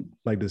the stoop.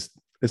 Like this,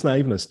 it's not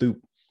even a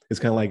stoop. It's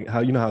kind of like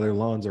how their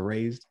lawns are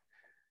raised,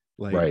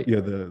 like right.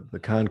 The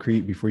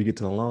concrete before you get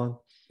to the lawn.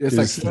 It's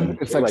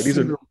like these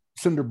are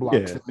cinder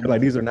blocks. Yeah, like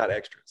these are not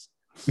extras.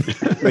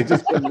 They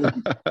just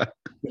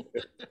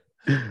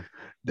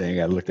Dang, I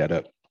gotta look that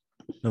up.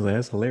 I was like,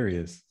 that's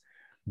hilarious.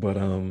 But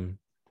I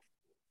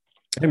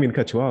didn't mean to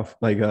cut you off.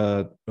 Like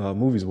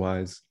movies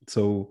wise.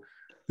 So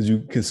did you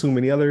consume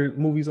any other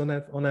movies on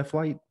that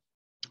flight?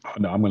 Oh,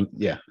 no,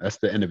 that's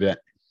the end of it.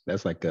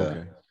 That's like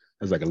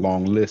that's like a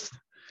long list.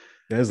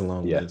 That's a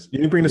long list. You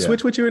didn't bring the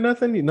Switch with you or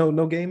nothing?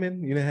 No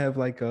gaming? You didn't have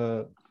like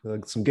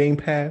some Game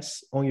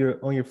Pass on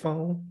your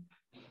phone?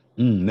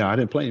 No, I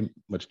didn't play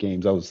much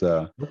games. I was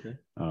I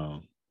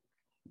don't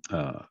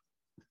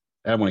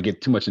want to get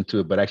too much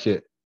into it, but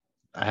actually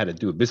I had to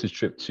do a business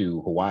trip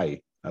to Hawaii.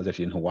 I was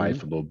actually in Hawaii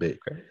for a little bit.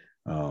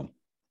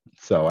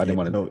 So I didn't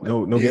want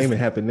to no gaming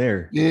happened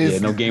there. Yeah,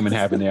 no gaming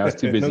happened there. I was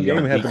too busy. No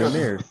gaming happening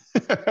there.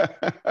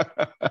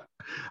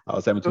 I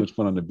was having too much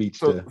fun on the beach.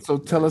 So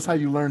tell us how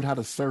you learned how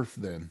to surf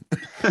then.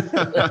 That's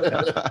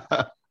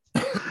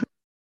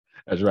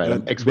right.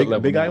 I'm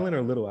big island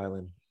or little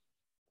island?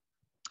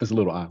 It's a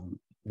little island.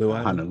 Little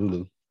island?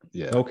 Honolulu.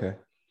 Yeah. Okay.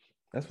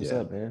 That's what's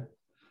up, man.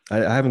 I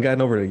haven't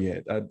gotten over there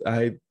yet.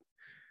 I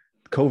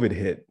COVID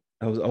hit.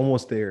 I was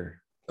almost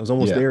there.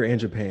 There in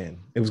Japan.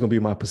 It was gonna be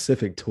my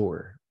Pacific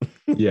tour.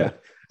 Yeah.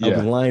 I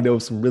was lined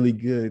up some really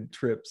good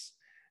trips.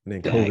 And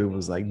then COVID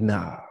was like,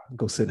 nah,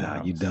 go sit in the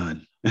house. You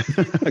done.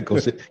 go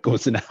sit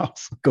in the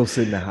house. Go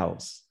sit in the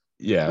house.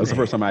 Yeah, it was the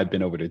first time I had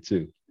been over there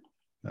too.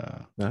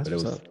 That's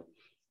what's up.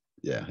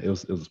 Yeah, it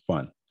was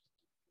fun.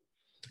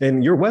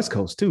 And you're West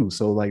Coast too,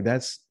 so like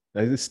it's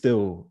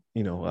still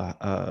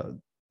a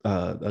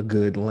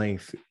good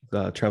length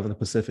traveling the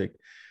Pacific.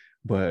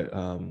 But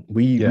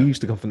we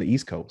used to come from the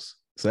East Coast,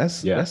 so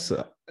that's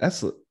a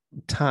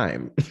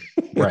time.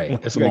 Right,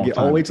 it's you gotta get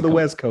all the way to the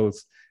West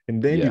Coast,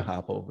 and then you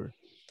hop over.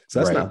 So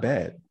that's not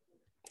bad.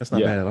 That's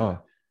not bad at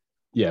all.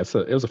 Yeah, so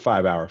it was a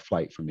 5-hour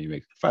flight for me,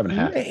 maybe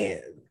 5.5.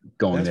 Man,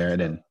 going there,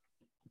 and then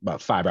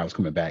about 5 hours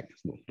coming back.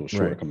 A little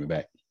shorter coming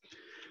back.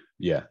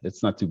 Yeah,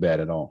 it's not too bad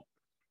at all.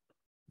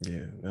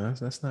 Yeah, no,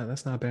 that's not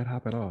a bad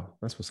hop at all.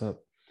 That's what's up.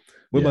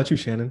 What about you,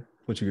 Shannon?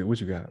 What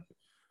you got?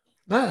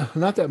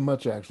 Not that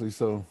much actually.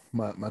 So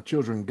my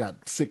children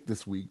got sick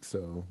this week,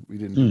 so we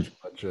didn't do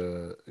much.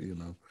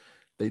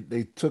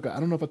 They took. I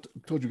don't know if I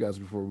told you guys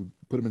before. We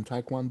put them in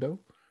Taekwondo.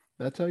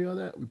 Did I tell you all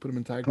that? We put them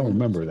in Taekwondo. I don't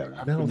remember that.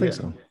 I don't think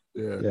so.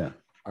 Yeah.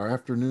 Our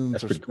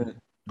afternoons are spent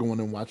going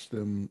and watch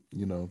them.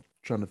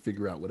 Trying to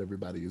figure out what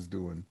everybody is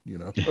doing.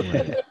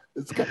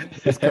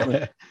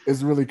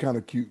 It's really kind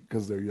of cute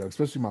because they're young,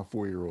 especially my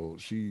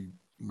 4-year-old.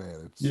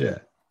 It's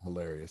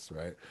hilarious,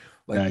 right?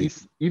 Like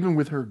nice. even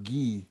with her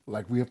gi,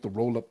 like we have to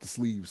roll up the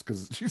sleeves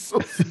because she's so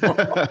small.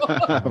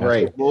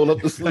 Right, roll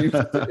up the sleeves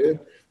at the end.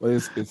 But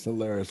it's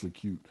hilariously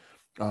cute.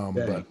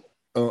 But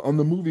On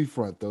the movie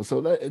front, though,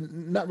 so that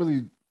not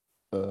really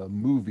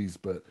movies,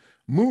 but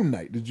Moon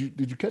Knight. Did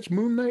you catch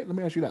Moon Knight? Let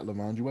me ask you that,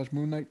 Levon. Did you watch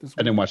Moon Knight this week?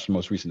 I didn't watch the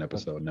most recent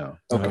episode. No,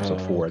 okay.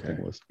 Episode 4, I think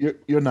it was.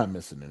 You're not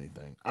missing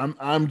anything.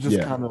 I'm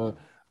just kind of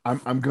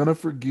I'm gonna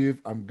forgive.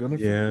 I'm gonna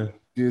forgive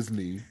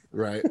Disney,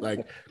 right?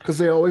 Like, because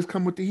they always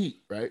come with the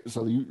heat, right?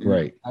 So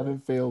you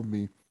haven't failed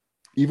me.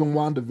 Even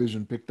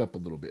WandaVision picked up a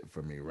little bit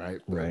for me,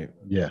 right? But, right.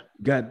 Yeah.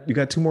 You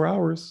got 2 more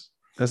hours.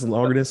 That's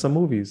longer than some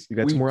movies. You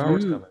got 2 more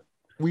hours coming.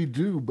 We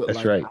do, but that's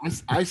like right.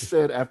 I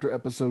said after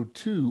episode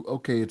 2,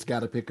 okay, it's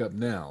got to pick up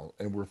now,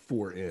 and we're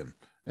 4 in,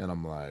 and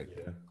I'm like,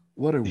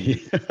 what are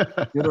we?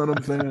 You know what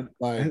I'm saying?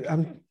 Like,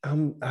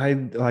 I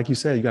like you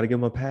said, you got to give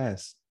them a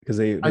pass because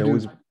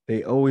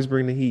they always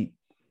bring the heat.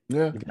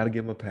 Yeah, you got to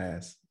give them a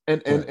pass.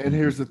 And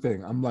here's the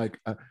thing, I'm like,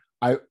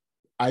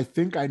 I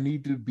think I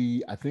need to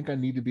be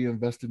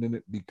invested in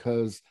it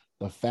because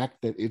the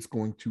fact that it's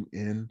going to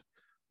end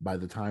by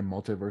the time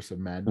Multiverse of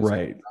Madness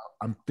right. comes out,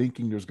 I'm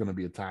thinking there's going to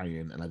be a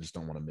tie-in, and I just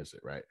don't want to miss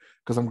it, right?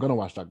 Because I'm going to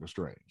watch Doctor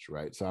Strange,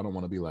 right? So I don't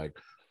want to be like,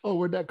 oh,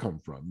 where'd that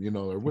come from, you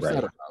know, or what's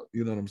that about,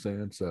 you know what I'm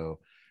saying? So,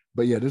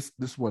 but yeah, this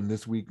one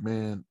this week,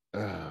 man,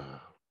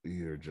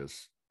 you're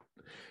just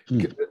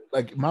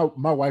like my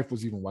wife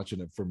was even watching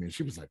it for me, and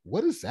she was like,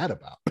 "What is that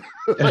about?"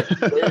 Like,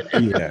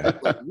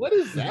 what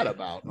is that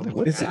about?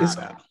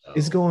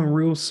 It's going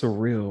real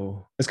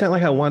surreal. It's kind of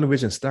like how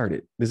WandaVision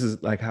started. This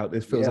is like how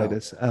it feels like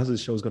this. How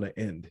this show's going to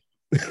end?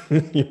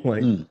 You're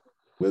like,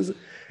 what is it?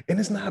 And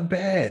it's not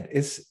bad.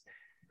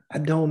 I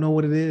don't know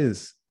what it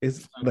is.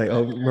 It's like,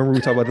 remember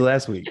we talked about the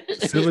last week.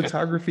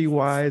 Cinematography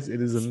wise,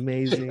 it is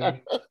amazing.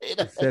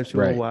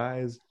 Conceptual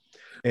wise,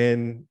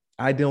 and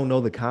I don't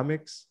know the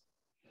comics.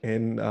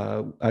 And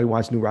I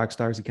watch New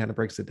Rockstars. He kind of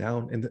breaks it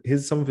down, and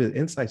some of his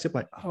insights. You're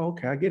like, oh,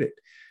 okay, I get it.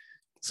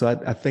 So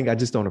I think I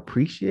just don't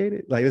appreciate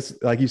it. Like it's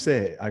like you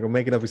said, I go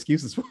making up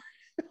excuses for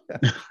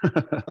it.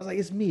 I was like,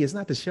 it's me. It's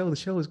not the show. The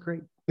show is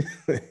great.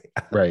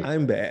 Right.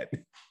 I'm bad.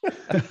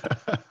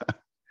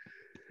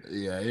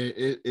 Yeah,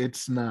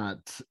 it's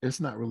not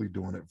really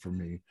doing it for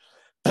me.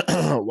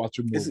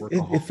 Watching more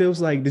it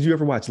feels like. Did you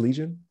ever watch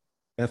Legion?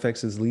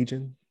 FX's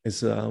Legion.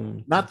 It's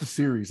not the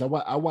series. I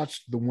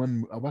watched the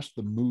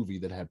movie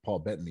that had Paul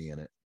Bettany in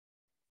it.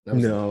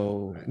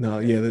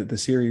 The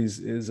series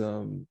is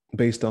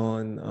based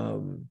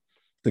on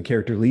the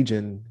character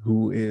Legion,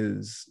 who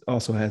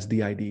also has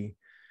DID,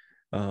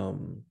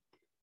 and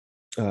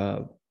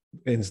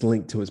is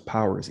linked to his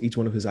powers. Each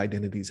one of his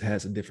identities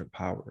has a different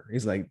power.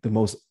 He's like the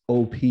most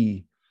OP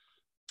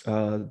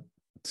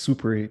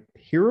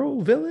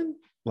superhero villain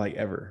like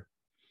ever.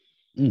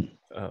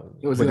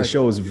 But the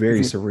show is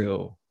very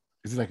surreal.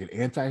 Is he like an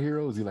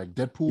anti-hero? Is he like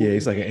Deadpool? Yeah,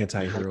 he's like an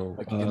anti-hero.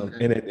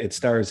 And it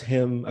stars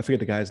him. I forget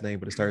the guy's name,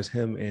 but it stars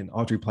him and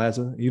Audrey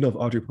Plaza. You know, if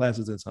Audrey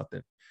Plaza's in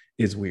something,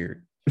 it's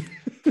weird.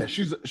 Yeah,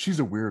 she's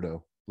a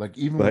weirdo. Like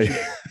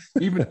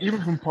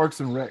even from Parks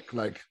and Rec,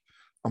 like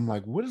I'm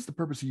like, what is the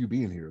purpose of you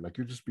being here? Like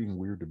you're just being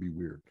weird to be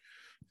weird.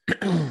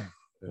 I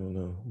don't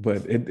know,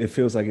 but it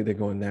feels like they're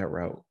going that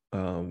route.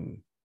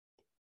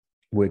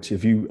 Which I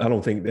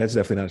don't think that's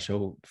definitely not a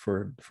show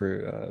for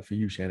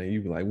you, Shannon.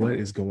 You'd be like, what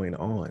is going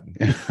on?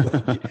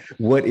 Like,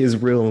 what is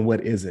real and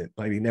what isn't?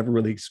 Like they never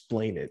really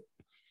explain it.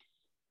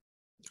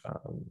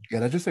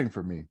 That just ain't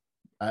for me.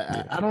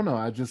 I don't know.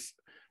 I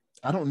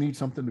don't need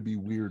something to be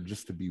weird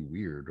just to be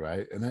weird,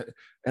 right? And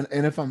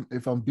if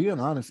I'm being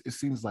honest, it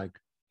seems like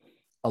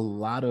a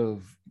lot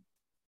of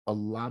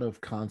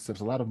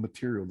concepts, a lot of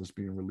material that's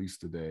being released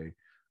today,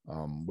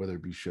 whether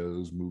it be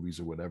shows, movies,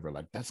 or whatever,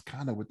 like that's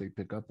kind of what they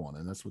pick up on,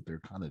 and that's what they're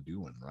kind of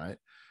doing, right?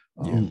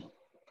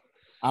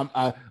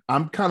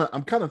 I'm kind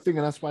of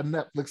thinking that's why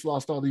Netflix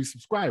lost all these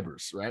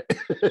subscribers, right?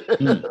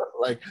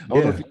 Like I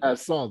don't know if you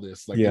guys saw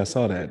this. Like, I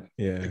saw that.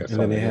 Yeah, and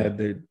then they had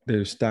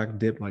their stock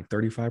dipped like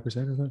 35%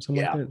 or something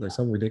like that, like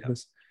something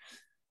ridiculous.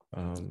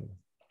 It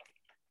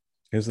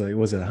was like,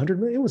 was it 100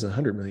 million? It was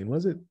 100 million,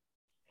 was it?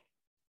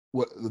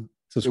 What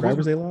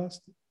subscribers they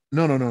lost?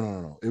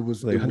 No. It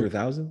was like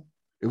 100,000.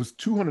 It was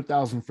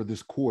 200,000 for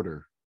this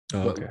quarter.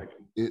 Oh, okay.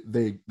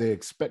 They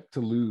expect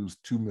to lose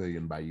 2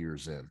 million by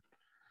year's end.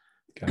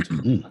 Gotcha.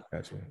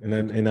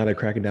 And now they're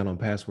cracking down on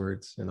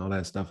passwords and all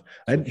that stuff.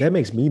 That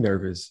makes me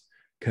nervous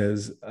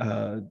because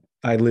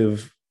I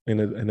live in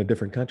a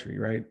different country,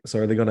 right? So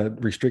are they going to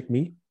restrict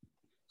me?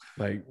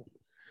 Like,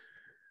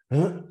 I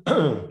don't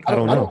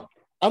know.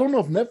 I don't know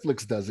if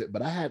Netflix does it,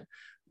 but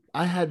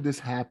I had this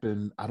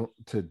happen.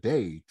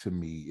 Today to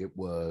me. It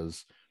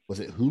was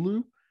it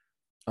Hulu?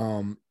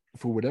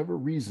 For whatever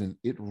reason,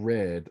 it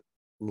read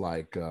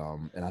like,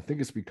 and I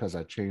think it's because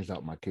I changed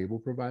out my cable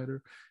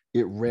provider.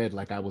 It read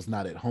like I was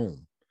not at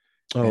home.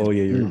 Oh,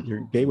 and,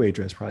 your gateway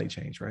address probably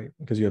changed, right?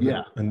 Because you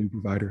have a new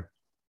provider.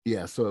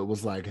 Yeah, so it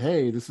was like,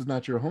 hey, this is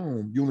not your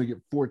home. You only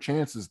get 4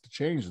 chances to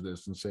change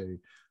this and say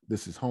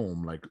this is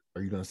home. Like,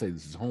 are you going to say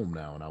this is home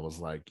now? And I was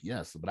like,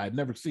 yes, but I'd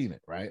never seen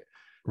it, right?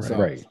 So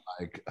I was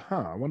like,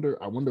 I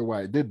wonder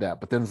why it did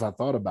that. But then as I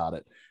thought about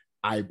it,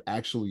 I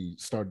actually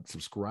started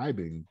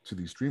subscribing to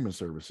these streaming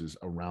services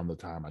around the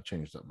time I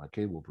changed up my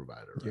cable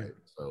provider, right?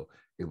 So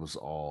it was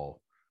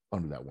all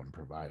under that one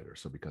provider.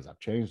 So because I've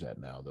changed that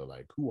now, they're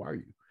like, "Who are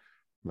you?"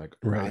 Like,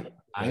 Right.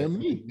 I am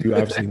me. You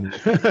obviously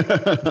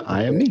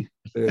I am me.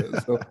 Yeah,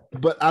 so,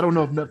 but I don't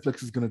know if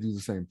Netflix is going to do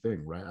the same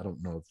thing, right? I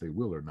don't know if they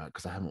will or not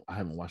because I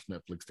haven't watched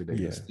Netflix today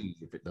to see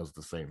if it does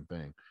the same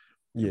thing.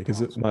 Yeah,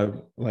 because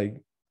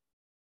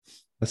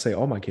let's say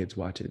all my kids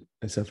watch it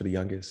except for the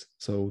youngest.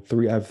 So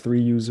I have 3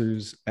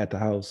 users at the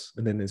house,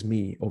 and then there's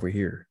me over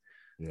here.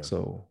 Yeah.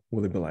 So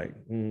will it be like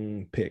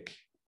pick?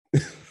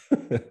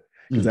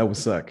 Because that would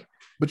suck.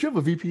 But you have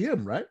a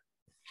VPN, right?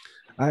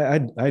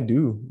 I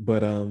do,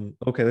 but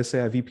okay, let's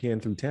say I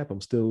VPN through Tampa. I'm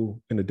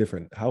still in a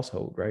different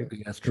household, right?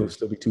 That's true. It'll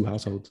still be 2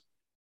 households.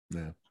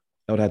 Yeah.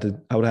 I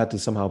would have to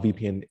somehow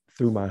VPN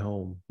through my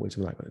home, which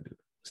I'm not going to do.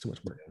 It's too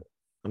much work.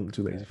 I'm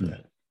too lazy for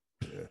that.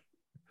 Yeah.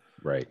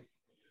 Right.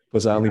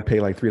 Plus, I only pay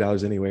like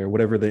 $3 anyway, or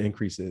whatever the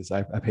increase is.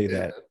 I pay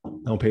that. I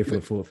don't pay for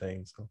the full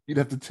thing. So you'd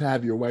have to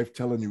have your wife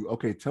telling you,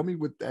 "Okay, tell me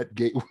what that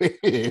gateway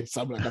is."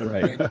 I'm like,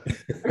 I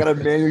gotta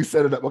manually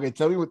set it up. Okay,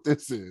 tell me what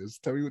this is.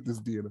 Tell me what this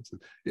DNS is.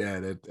 Yeah,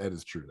 that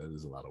is true. That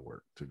is a lot of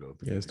work to go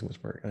through. Yeah, it's too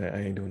much work.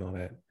 I ain't doing all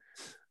that.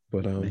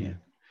 But man.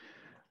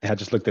 I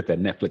just looked at that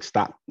Netflix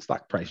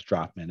stock price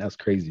drop, man. That's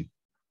crazy.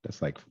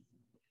 That's like,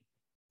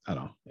 I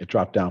don't know. It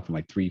dropped down from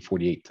like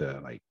 348 to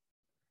like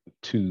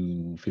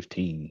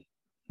 215.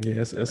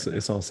 Yeah,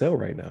 it's on sale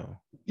right now.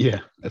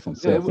 Yeah, that's on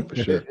sale for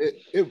sure.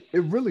 It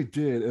really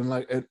did, and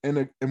like,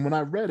 and when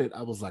I read it,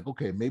 I was like,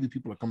 okay, maybe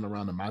people are coming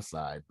around to my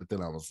side, but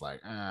then I was like,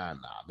 nah,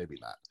 maybe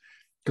not,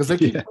 because they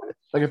keep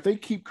like if they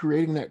keep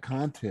creating that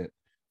content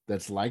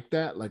that's like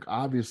that, like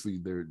obviously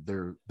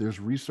there's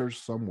research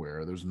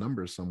somewhere, there's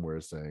numbers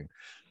somewhere saying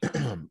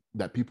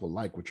that people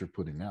like what you're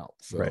putting out,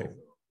 so they're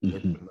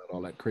putting out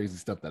all that crazy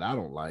stuff that I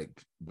don't like,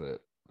 but.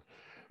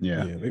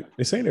 Yeah.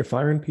 They're saying they're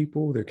firing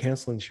people, they're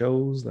canceling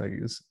shows. Like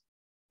it's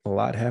a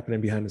lot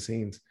happening behind the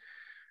scenes.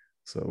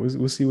 So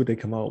we'll see what they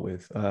come out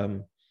with.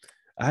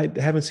 I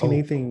haven't seen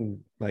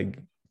anything like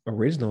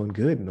original and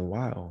good in a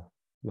while.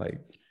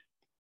 Like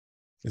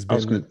it's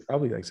been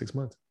probably like 6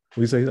 months. What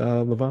do you say,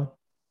 Levon?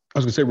 I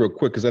was gonna say real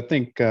quick because I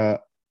think I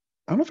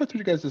don't know if I told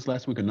you guys this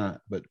last week or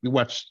not, but we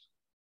watched.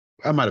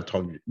 I might have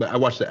told you, but I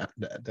watched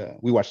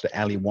we watched the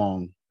Ali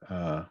Wong,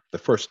 the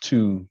first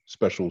 2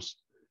 specials.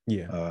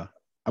 Yeah.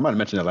 I might have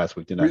mentioned that last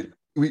week, didn't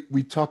I?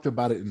 We talked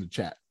about it in the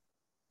chat.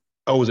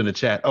 Oh, it was in the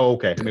chat. Oh,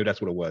 okay. Maybe that's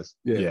what it was.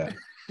 Yeah.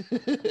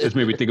 Just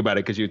made me think about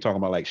it because you were talking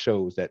about like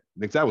shows that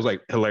was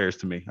like hilarious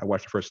to me. I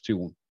watched the first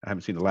 2. I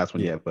haven't seen the last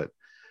one yet, but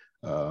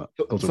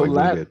those are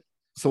really good.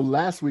 So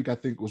last week I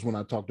think was when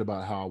I talked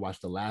about how I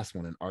watched the last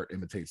one and Art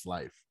Imitates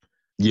Life.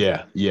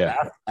 Yeah.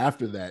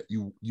 After that,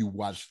 you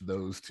watched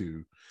those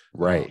 2,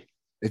 right?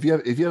 If you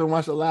haven't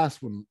watched the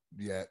last one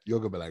yet,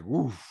 you'll go be like,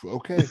 "Oof,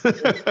 okay."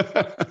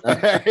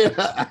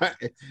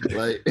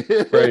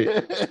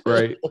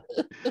 right.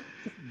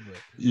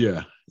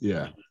 Yeah.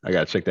 I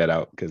gotta check that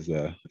out because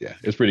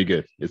it's pretty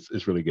good.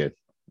 It's really good.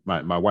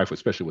 My wife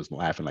especially was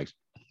laughing like,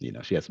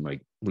 she had some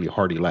like really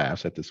hearty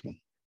laughs at this one.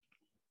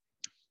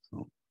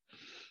 So,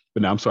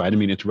 but no, I'm sorry, I didn't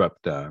mean to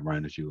interrupt,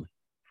 Ryan, as you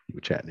were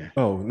chatting there.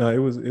 Oh no, it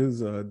was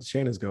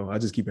Shayna's go. I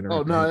just keep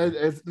interrupting. Oh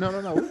no,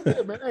 no.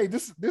 Yeah, man, hey,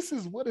 this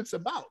is what it's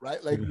about,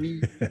 right? Like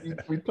we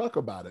talk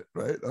about it,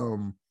 right?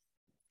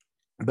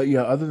 But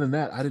yeah, other than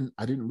that, I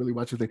didn't really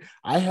watch anything.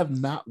 I have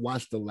not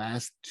watched the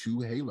last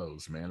 2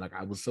 Halos, man. Like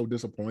I was so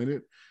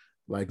disappointed.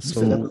 Like you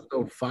said,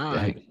 episode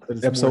 5.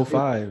 Episode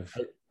 5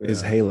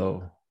 is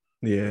Halo.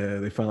 Yeah,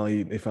 they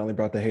finally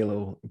brought the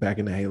Halo back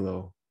into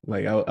Halo.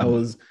 Like I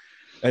was.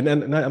 And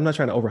then I'm not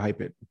trying to overhype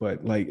it,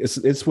 but like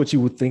it's what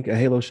you would think a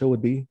Halo show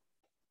would be.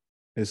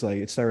 It's like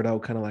it started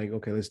out kind of like,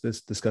 okay,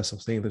 let's discuss some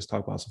things, let's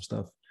talk about some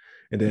stuff,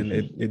 and then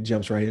it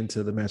jumps right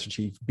into the Master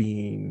Chief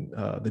being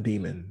the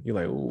demon. You're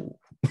like,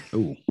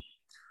 ooh,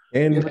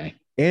 and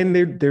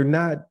they're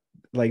not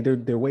like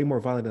they're way more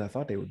violent than I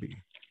thought they would be.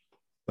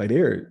 Like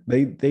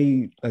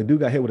they like dude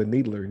got hit with a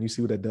needler, and you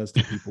see what that does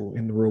to people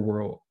in the real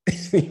world.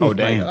 Oh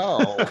damn!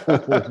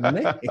 Oh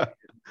man.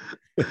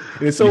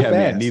 It's so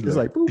fast. It's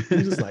like, boop.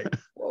 You're just like,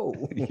 whoa.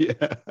 Yeah.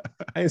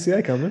 I didn't see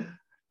that coming.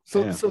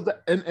 So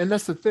and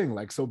that's the thing.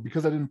 Like, so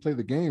because I didn't play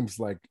the games,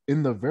 like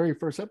in the very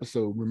first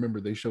episode,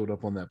 remember they showed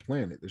up on that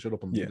planet. They showed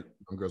up on the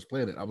girl's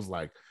planet. I was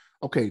like,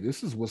 okay,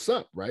 this is what's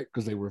up, right?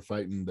 Because they were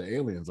fighting the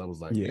aliens. I was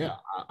like,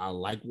 I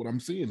like what I'm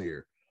seeing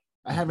here.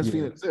 I haven't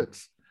seen it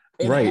since.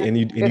 It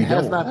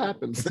has not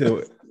happened.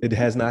 It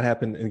has not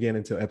happened again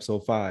until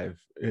episode 5.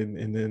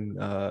 And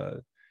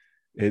then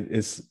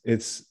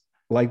it's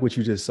like what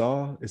you just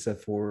saw,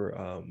 except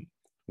for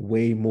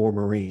way more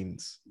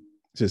Marines,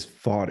 just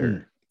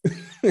fodder.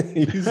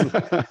 You're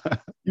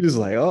just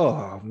like,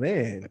 oh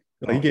man,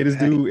 like you get this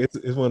dude.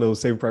 It's one of those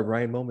Saving Private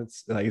Ryan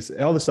moments. Like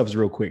all this stuff is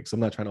real quick, so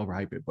I'm not trying to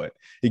overhype it. But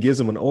he gives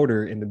him an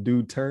order, and the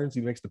dude turns,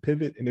 he makes the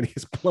pivot, and then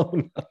he's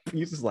blown up.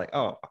 He's just like,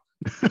 oh,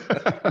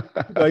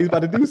 he's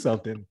about to do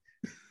something.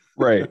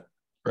 Right.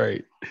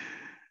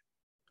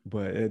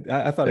 But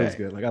I thought it was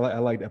good. Like I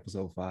liked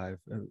episode 5.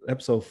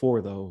 Episode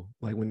 4 though,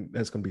 like when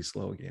that's gonna be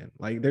slow again.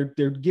 Like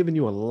they're giving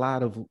you a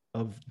lot of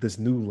this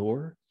new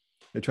lore,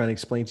 They're trying to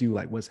explain to you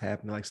like what's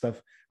happening, like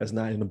stuff that's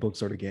not in the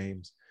books or the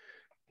games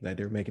that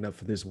they're making up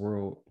for this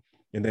world.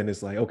 And then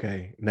it's like,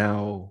 okay,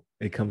 now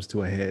it comes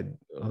to a head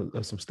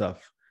of some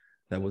stuff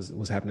that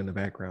was happening in the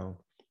background.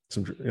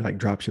 Some like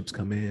drop ships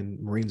come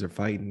in, Marines are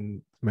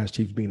fighting,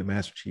 Master Chief being the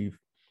Master Chief,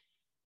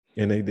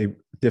 and they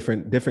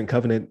different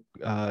Covenant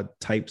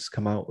types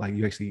come out. Like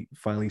you actually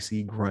finally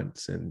see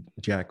grunts and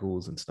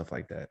jackals and stuff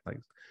like that. Like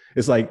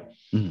it's like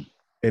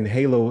in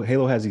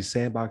Halo has these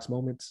sandbox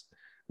moments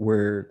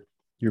where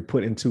you're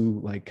put into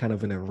like kind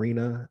of an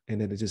arena,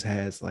 and then it just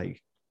has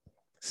like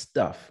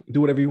stuff. Do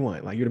whatever you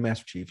want. Like you're the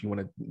Master Chief. You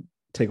want to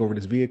take over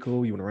this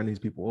vehicle. You want to run these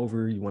people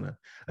over. You want to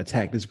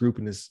attack this group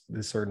in this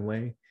certain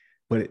way.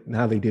 But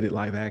now they did it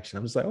live action.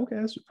 I'm just like,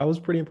 okay, I was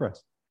pretty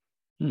impressed.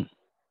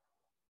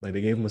 Like they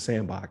gave him a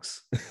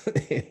sandbox.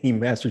 He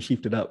Master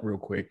Chiefed it up real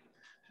quick.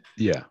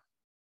 Yeah.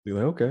 You're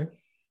like, okay.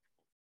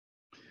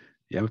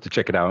 Yeah, I have to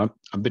check it out.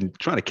 I've been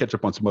trying to catch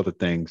up on some other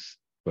things,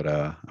 but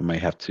I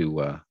might have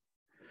to.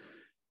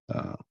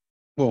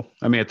 Well,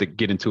 I may have to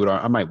get into it. Or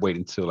I might wait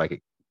until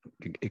like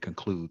it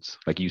concludes,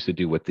 like you used to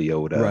do with the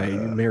old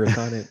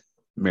marathon it.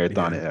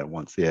 Marathon it at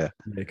once. Yeah.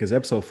 Because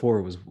episode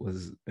 4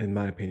 was in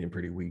my opinion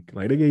pretty weak.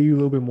 Like they gave you a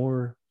little bit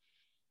more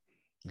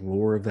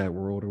lore of that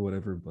world or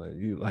whatever, but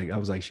you like I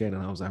was like Shannon,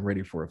 I'm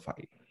ready for a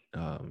fight.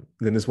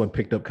 Then this one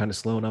picked up kind of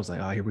slow, and I was like,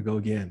 oh, here we go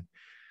again.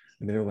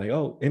 And they were like,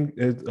 oh, and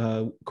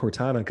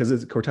Cortana,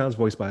 because Cortana's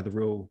voiced by the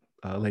real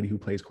lady who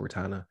plays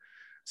Cortana.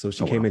 So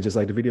she came in just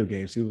like the video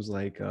game. She was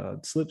like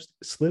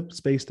slip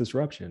space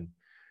disruption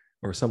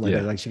or something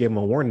like that. Like she gave him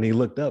a warning. He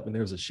looked up and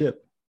there was a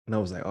ship. And I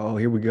was like, oh,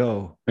 here we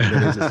go. And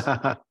then they just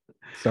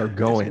start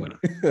going.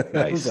 Nice.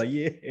 I was like,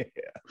 yeah.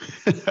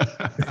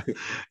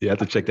 You have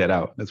to check that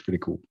out. That's pretty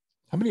cool.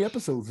 How many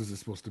episodes is it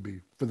supposed to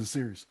be for the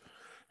series?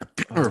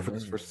 Or for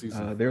this first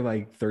season? They're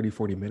like 30,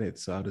 40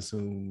 minutes. So I'd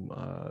assume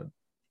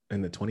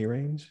in the 20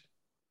 range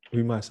would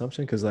be my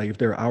assumption. Because like if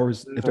they're hour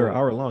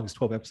long, it's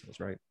 12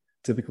 episodes, right?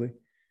 Typically.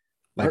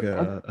 Like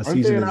a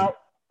season.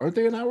 Aren't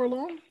they an hour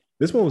long?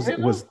 This one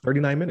was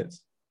 39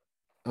 minutes.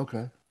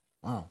 Okay.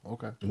 Wow.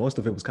 Okay. Most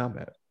of it was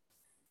combat.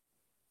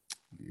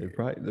 Yeah.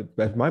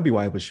 That might be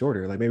why it was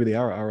shorter. Like maybe they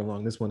are hour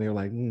long. This one they were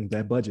like,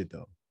 that budget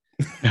though.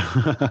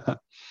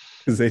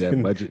 Because they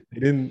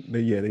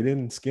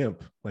didn't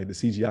skimp. Like the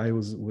CGI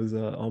was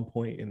on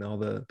point and all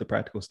the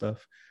practical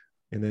stuff,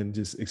 and then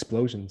just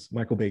explosions,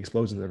 Michael Bay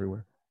explosions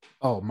everywhere.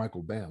 Oh,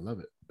 Michael Bay, I love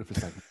it. If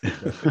it's like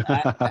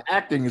the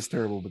acting is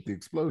terrible, but the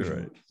explosions,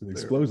 right. So the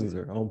explosions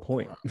are on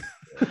point.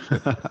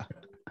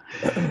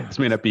 This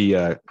may not be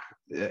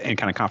any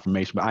kind of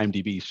confirmation, but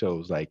IMDb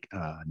shows like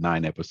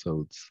 9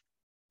 episodes.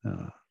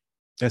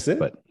 That's it.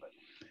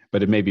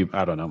 But it may be.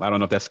 I don't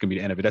know if that's gonna be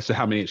the end of it. That's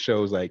how many it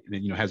shows. Like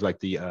has like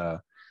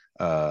the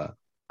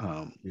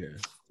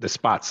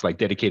spots like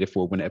dedicated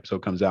for when the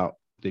episode comes out.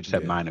 They just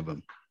have 9 of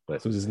them.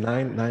 But so just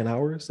 9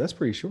 hours. That's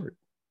pretty short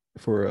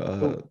for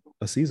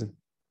a season.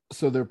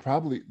 So they're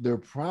probably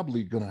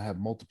gonna have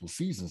multiple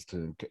seasons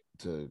to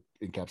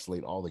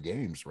encapsulate all the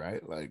games,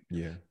 right? Like,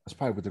 that's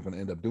probably what they're gonna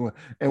end up doing.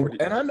 And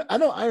I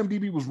know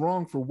IMDb was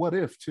wrong for What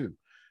If too,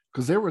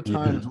 because there were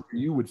times where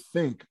you would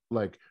think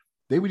like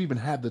they would even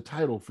have the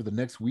title for the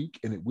next week,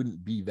 and it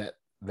wouldn't be that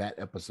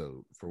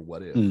episode for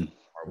What If.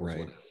 Right.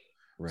 What If.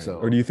 Right. So,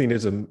 or do you think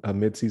there's a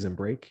mid-season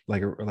break,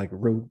 like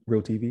real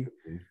TV?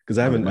 Because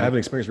I haven't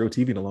experienced real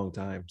TV in a long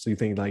time. So you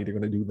think like they're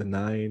gonna do the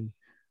 9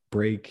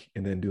 break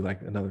and then do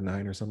like another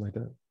 9 or something like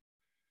that?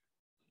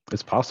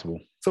 It's possible.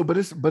 So, but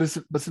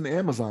it's an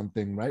Amazon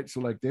thing, right? So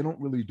like they don't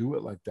really do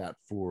it like that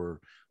for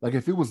like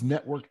if it was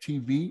network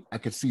TV, I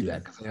could see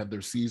that because they have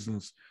their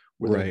seasons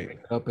where they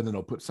pick up and then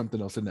they'll put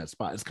something else in that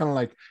spot. It's kind of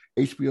like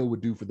HBO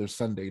would do for their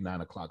Sunday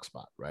 9 o'clock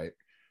spot, right?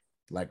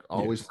 Like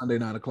always Sunday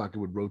 9 o'clock, it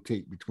would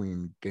rotate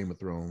between Game of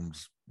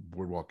Thrones,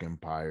 Boardwalk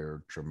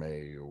Empire,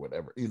 Treme, or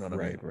whatever. You know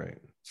what I mean? Right.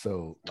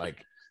 So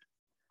like,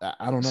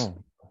 I don't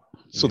know.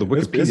 So the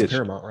Wikipedia it's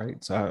Paramount,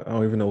 right? So I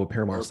don't even know what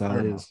Paramount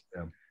style is.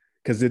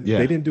 Because they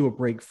didn't do a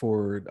break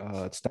for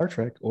Star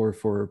Trek or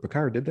for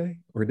Picard, did they?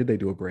 Or did they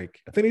do a break?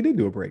 I think they did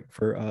do a break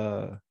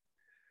for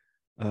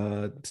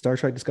Star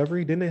Trek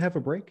Discovery. Didn't they have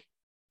a break?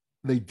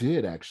 They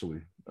did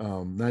actually.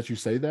 Now that you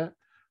say that,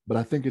 but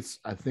I think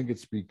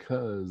it's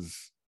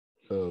because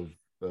of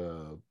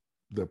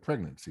the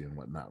pregnancy and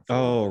whatnot.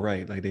 Oh,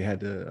 right. Like they had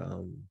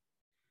to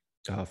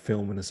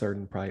film in a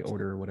certain probably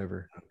order or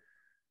whatever.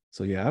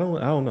 So yeah, I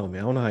don't know,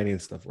 man. I don't know how any of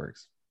this stuff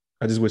works.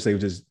 I just wish they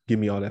would just give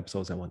me all the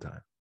episodes at one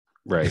time.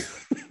 Right.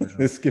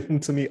 Just give them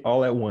to me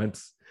all at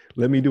once.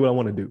 Let me do what I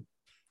want to do.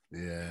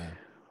 Yeah.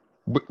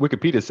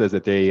 Wikipedia says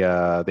that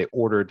they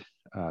ordered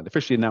they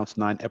officially announced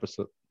 9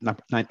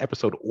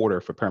 episode order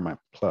for Paramount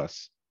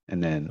Plus,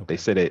 and then they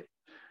said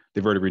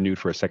they've already renewed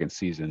for a second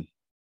season.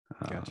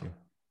 Got you.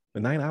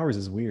 But 9 hours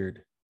is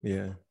weird.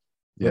 Yeah.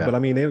 But I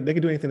mean, they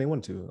could do anything they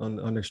want to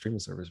on their streaming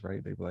service,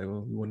 right? They'd be like,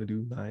 well, we want to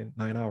do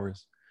nine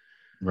hours,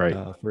 right,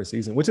 for a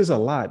season, which is a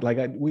lot. Like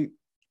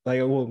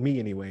me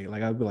anyway.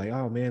 Like I'd be like,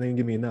 oh man, they didn't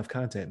give me enough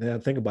content. And I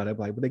think about it,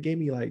 like, but they gave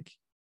me like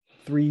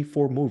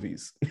 3-4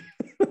 movies,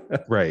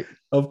 right,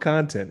 of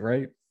content,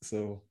 right?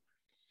 So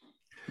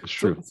It's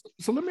true.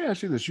 So let me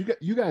ask you this: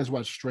 you guys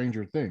watch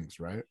Stranger Things,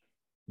 right?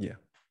 Yeah.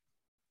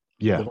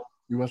 Yeah.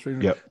 You watch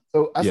Stranger? Yep.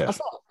 So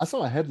I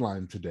saw a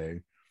headline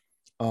today,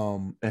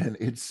 and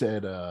it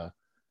said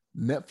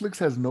Netflix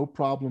has no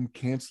problem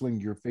canceling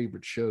your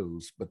favorite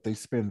shows, but they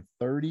spend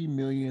 $30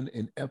 million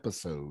an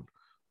episode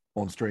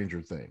on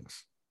Stranger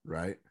Things,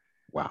 right?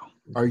 Wow.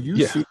 Are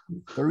you seeing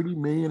 $30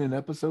 million an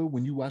episode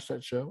when you watch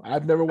that show?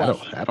 I've never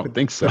watched. I don't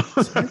think so.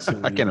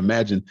 I can't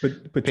imagine.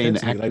 But paying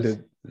potentially,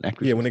 the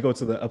actors, yeah, when they go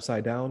to the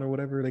upside down or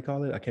whatever they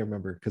call it, I can't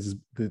remember because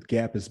the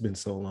gap has been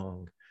so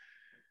long.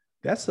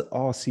 That's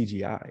all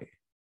CGI,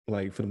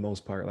 like for the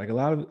most part. Like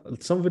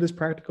some of it is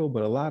practical,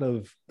 but a lot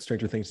of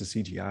Stranger Things is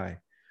CGI.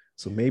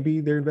 So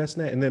maybe they're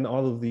investing that, and then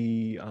all of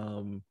the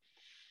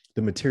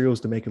materials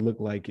to make it look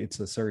like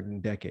it's a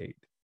certain decade.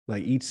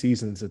 Like each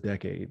season's a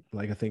decade.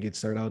 Like I think it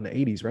started out in the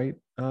 80s, right?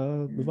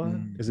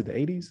 Levon? Is it the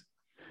 80s?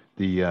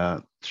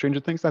 The Stranger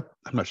Things? I'm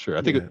not sure.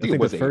 I think it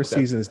was the first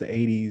season is the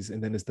 80s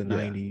and then it's the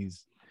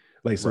 90s.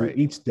 Like so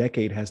each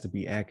decade has to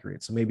be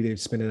accurate. So maybe they're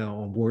spending it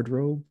on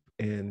wardrobe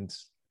and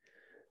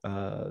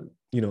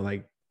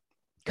like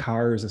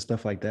cars and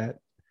stuff like that.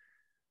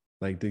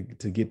 Like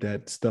to get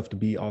that stuff to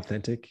be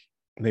authentic.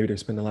 Maybe they're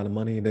spending a lot of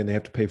money and then they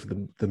have to pay for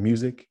the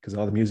music because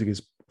all the music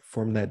is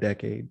from that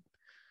decade.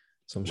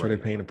 So I'm sure they're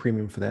paying a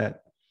premium for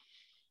that.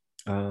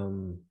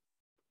 And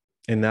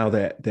now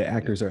that the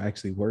actors are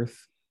actually worth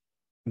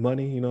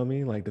money, you know what I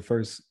mean? Like the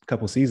first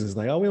couple seasons,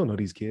 like, oh, we don't know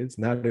these kids.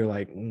 Now they're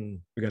like, we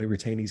got to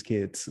retain these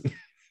kids.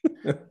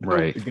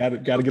 Right. got to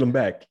get them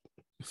back.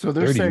 So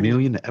they're 30 saying,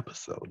 million an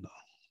episode.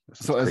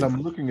 So crazy. As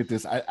I'm looking at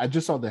this, I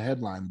just saw the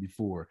headline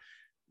before.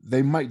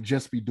 They might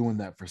just be doing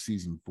that for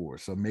season 4.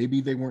 So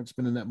maybe they weren't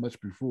spending that much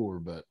before,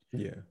 but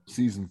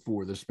season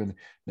 4, they're spending.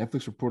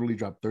 Netflix reportedly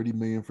dropped $30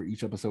 million for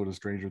each episode of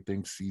Stranger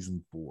Things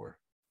season 4.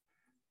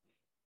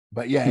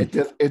 But yeah,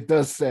 it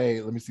does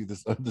say, let me see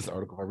this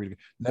article if I read it.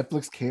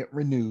 Netflix can't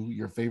renew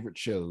your favorite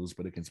shows,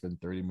 but it can spend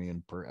 $30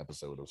 million per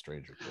episode of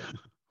Stranger Things.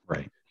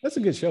 Right. That's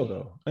a good show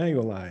though. I ain't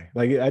gonna lie.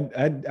 Like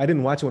I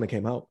didn't watch it when it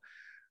came out.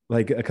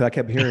 Like, because I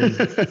kept hearing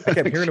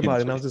about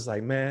it, and I was just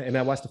like, man. And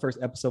I watched the first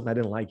episode, and I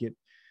didn't like it.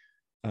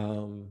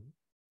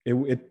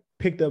 It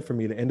picked up for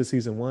me the end of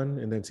season 1,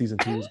 and then season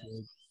 2 was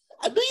good.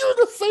 I knew you were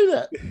gonna say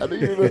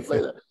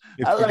that.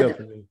 I like it.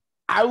 For me.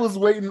 I was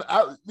waiting.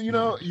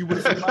 You would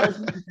have surprised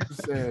me if you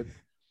said,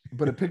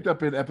 but it picked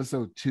up in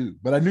episode 2.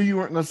 But I knew you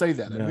weren't gonna say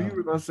that. I knew you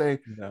were gonna say.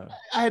 No.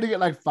 I had to get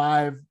like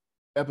 5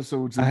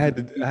 episodes. I had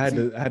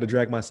to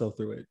drag myself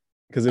through it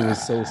because it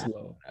was so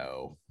slow.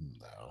 No.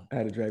 I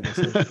had to drag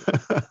myself.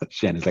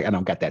 Shannon's like, I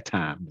don't got that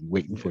time. I'm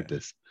waiting for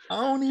this. I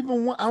don't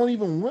even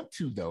want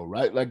to though,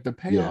 right? Like the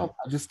payoff,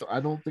 I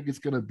don't think it's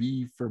gonna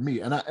be for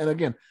me. And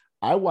again,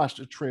 I watched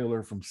a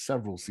trailer from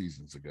several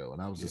seasons ago, and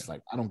I was just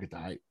like, I don't get the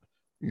hype.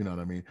 You know what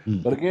I mean?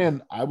 But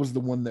again, I was the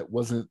one that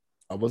wasn't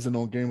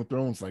on Game of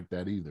Thrones like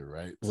that either,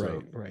 right?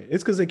 Right.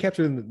 It's because they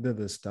captured the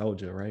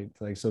nostalgia, right?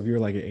 Like, so if you're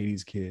like an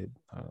 80s kid,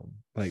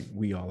 like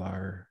we all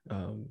are,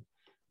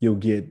 you'll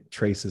get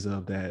traces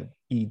of that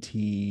ET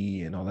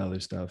and all that other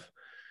stuff.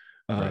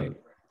 Right.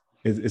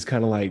 It's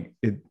kind of like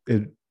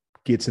it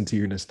gets into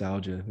your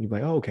nostalgia. You're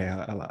like, oh, okay,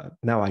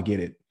 now I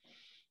get it.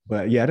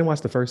 But yeah, I didn't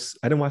watch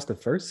the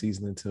first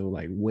season until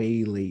like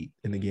way late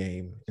in the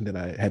game, and then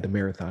I had to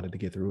marathon it to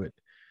get through it.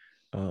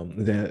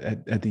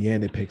 Then at the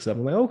end it picks up.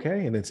 I'm like,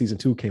 okay, and then season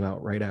 2 came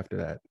out right after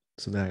that.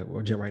 So now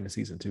we'll jump right into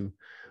season 2.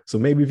 So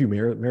maybe if you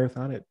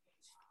marathon it,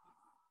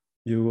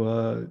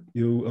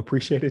 you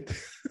appreciate it.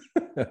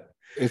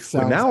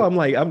 But now I'm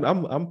like,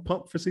 I'm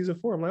pumped for season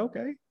 4. I'm like,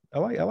 okay, I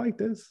like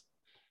this,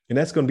 and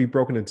that's going to be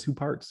broken in 2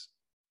 parts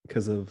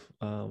because of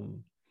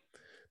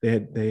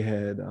they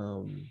had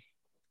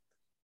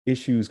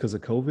issues because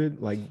of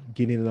COVID, like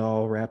getting it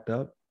all wrapped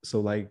up. So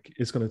like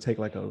it's going to take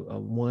like a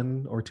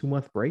 1 or 2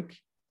 month break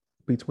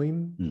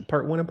between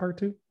part 1 and part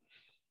 2.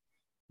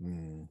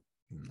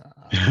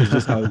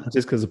 It's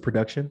just because of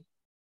production.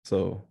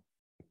 So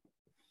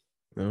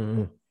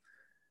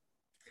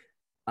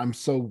I'm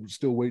still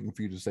waiting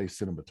for you to say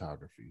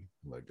cinematography.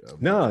 Like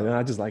no,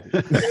 I just like it.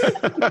 That's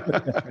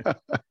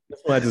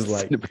what I just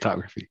like.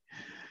 Cinematography.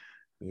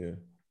 Yeah.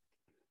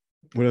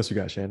 What else you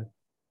got, Shannon?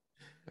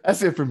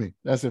 That's it for me.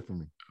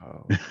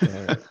 Oh,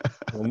 right.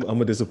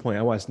 I'm a disappoint.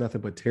 I watched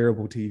nothing but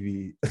terrible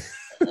TV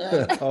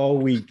all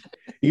week.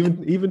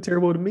 Even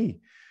terrible to me.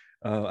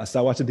 I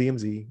started watching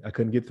DMZ. I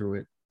couldn't get through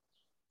it.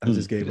 I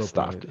just gave up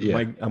on it.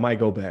 Yeah. I might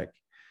go back.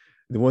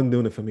 It wasn't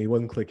doing it for me. It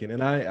wasn't clicking.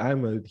 And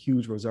I'm a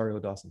huge Rosario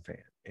Dawson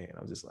fan. And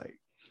I was just like,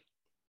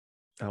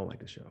 I don't like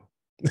the show.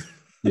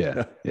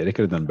 Yeah, they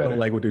could have done better. I don't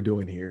like what they're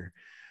doing here.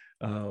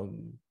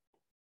 And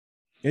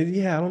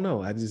yeah, I don't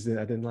know. I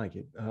didn't like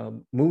it.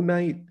 Moon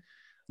Knight,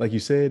 like you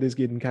said, is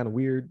getting kind of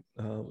weird.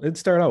 It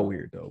started out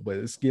weird though, but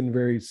it's getting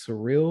very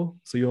surreal.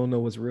 So you don't know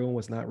what's real and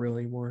what's not real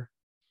anymore.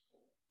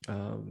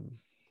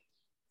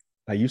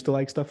 I used to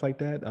like stuff like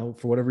that.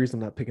 For whatever reason,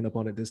 I'm not picking up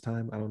on it this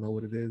time. I don't know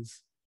what it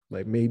is.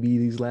 Like maybe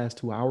these last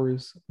 2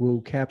 hours will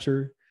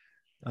capture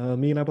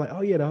me, and I'm like,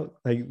 oh yeah,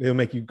 like they'll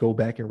make you go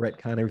back and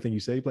retcon everything you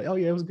say. Like, oh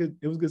yeah, it was good.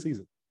 It was a good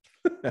season.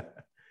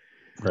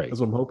 Right. That's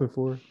what I'm hoping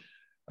for.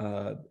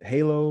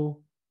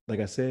 Halo, like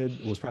I said,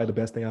 was probably the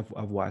best thing I've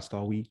watched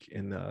all week,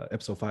 and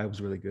episode 5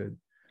 was really good.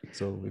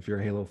 So if you're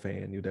a Halo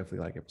fan, you definitely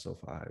like episode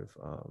 5.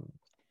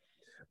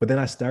 But then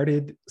I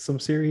started some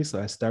series.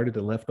 So I started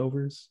The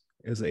Leftovers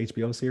as an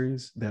HBO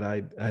series that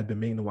I had been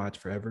meaning to watch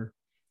forever.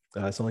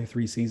 It's only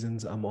 3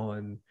 seasons. I'm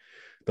on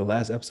the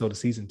last episode of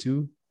season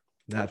 2.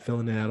 Not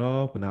feeling it at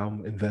all, but now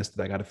I'm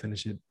invested. I got to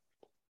finish it.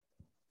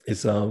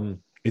 It's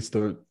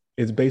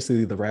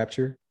basically the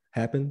rapture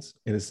happens,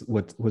 and it's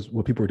what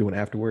people are doing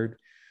afterward.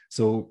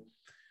 So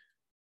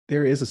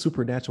there is a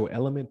supernatural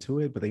element to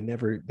it, but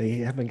they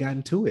haven't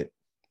gotten to it.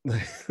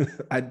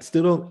 I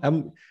still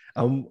don't.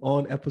 I'm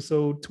on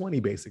episode 20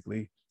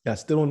 basically. I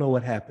still don't know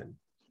what happened.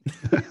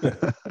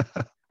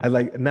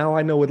 Now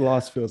I know what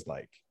Lost feels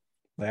like.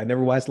 Like I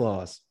never watched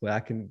Lost, but I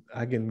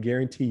can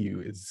guarantee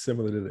you it's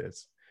similar to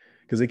this,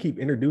 because they keep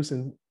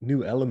introducing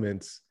new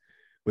elements,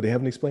 but they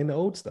haven't explained the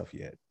old stuff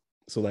yet.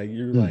 So like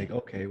you're like,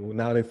 okay, well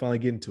now they finally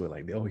get into it.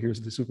 Like, oh, here's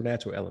the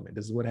supernatural element.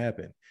 This is what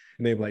happened,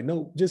 and they're like,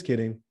 no, just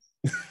kidding.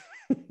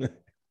 I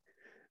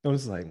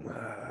was like,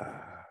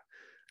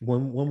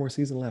 one more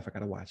season left. I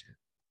gotta watch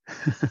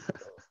it.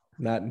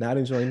 Not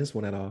enjoying this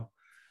one at all.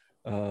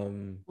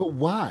 But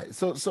why?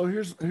 So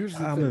here's the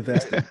I'm thing.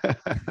 invested.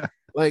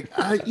 Like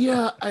I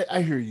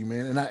hear you,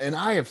 man, and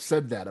I have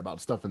said that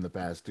about stuff in the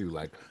past too.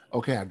 Like,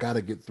 okay, I got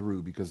to get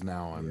through because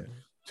now I'm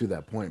to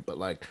that point. But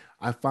like,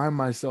 I find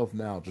myself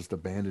now just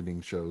abandoning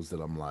shows that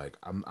I'm like,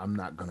 I'm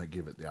not gonna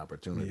give it the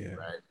opportunity,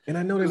 right? And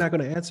I know they're not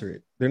gonna answer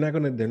it. They're not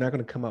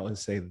gonna come out and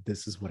say that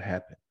this is what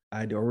happened.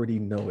 I already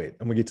know it.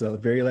 I'm gonna get to the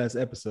very last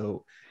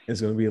episode. And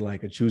it's gonna be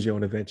like a choose your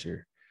own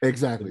adventure.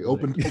 Exactly,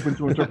 open to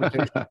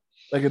interpretation,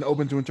 like an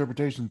open to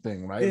interpretation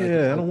thing, right? Yeah,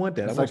 like, I don't want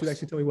that. I want you to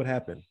actually tell me what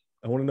happened.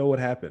 I want to know what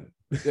happened.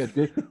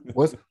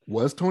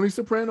 Was Tony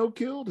Soprano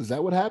killed? Is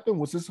that what happened?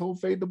 Was this whole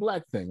fade to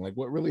black thing? Like,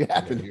 what really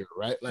happened here,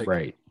 right? Like,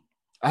 right.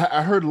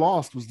 I heard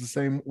Lost was the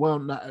same. Well,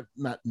 not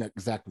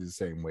exactly the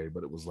same way,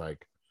 but it was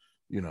like,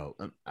 you know,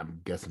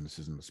 I'm guessing this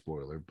isn't a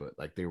spoiler, but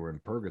like they were in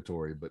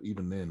purgatory. But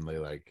even then, they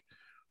like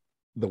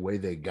the way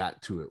they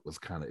got to it was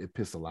kind of, it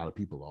pissed a lot of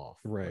people off.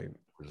 Right. Like,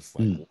 we're just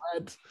like,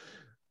 what?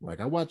 Like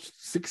I watched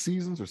 6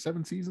 seasons or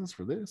 7 seasons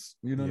for this.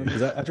 You know what I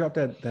mean? I dropped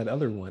that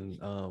other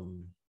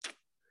one.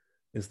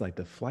 It's like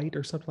The Flight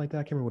or something like that.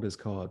 I can't remember what it's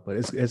called, but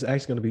it's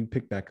actually going to be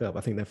picked back up.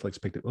 I think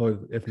Netflix picked it, or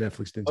if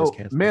Netflix didn't just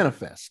cancel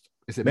Manifest.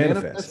 Is it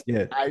Manifest?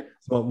 Yeah.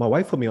 So my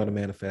wife put me on a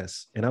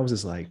Manifest, and I was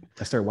just like,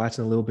 I started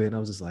watching a little bit, and I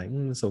was just like,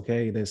 it's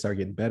okay. And then it started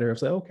getting better. I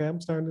was like, okay,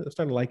 I'm starting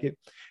to like it.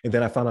 And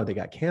then I found out they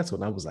got canceled,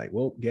 and I was like,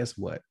 well, guess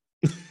what?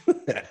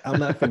 I'm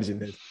not finishing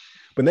this.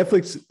 But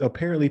Netflix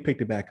apparently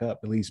picked it back up,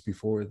 at least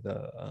before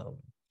the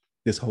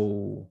this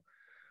whole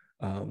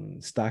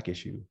stock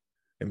issue.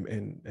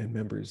 And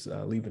members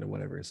leaving or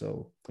whatever.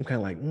 So I'm kind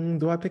of like,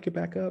 do I pick it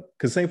back up?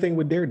 Because same thing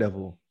with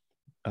Daredevil.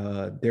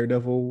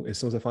 Daredevil, as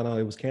soon as I found out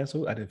it was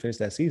canceled, I didn't finish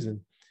that season.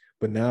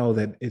 But now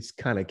that it's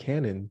kind of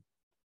canon,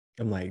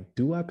 I'm like,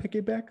 do I pick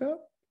it back up?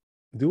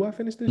 Do I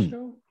finish this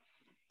show?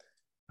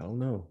 I don't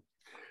know.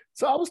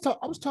 So I was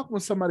talking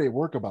with somebody at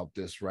work about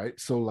this, right?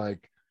 So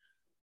like,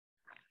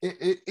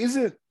 it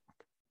isn't.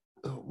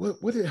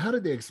 How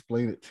did they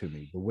explain it to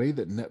me? The way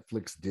that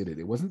Netflix did it,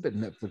 it wasn't that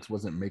Netflix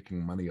wasn't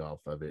making money off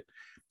of it.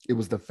 It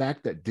was the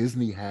fact that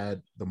Disney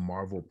had the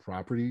Marvel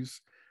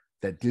properties,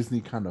 that Disney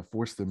kind of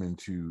forced them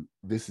into,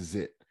 this is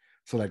it.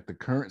 So like the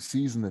current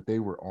season that they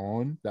were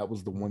on, that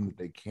was the one that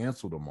they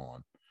canceled them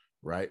on,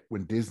 right?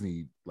 When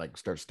Disney like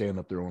starts standing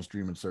up their own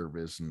streaming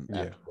service and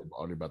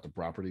all about the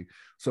property.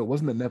 So it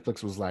wasn't that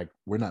Netflix was like,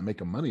 we're not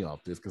making money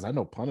off this, because I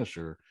know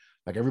Punisher,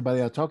 like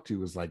everybody I talked to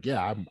was like,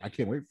 yeah, I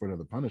can't wait for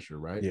another Punisher,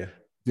 right? Yeah.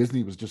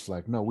 Disney was just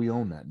like, no, we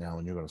own that now,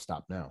 and you're going to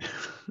stop now.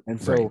 And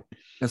so,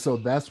 so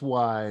that's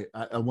why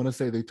I want to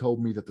say they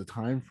told me that the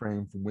time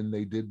frame from when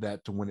they did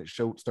that to when it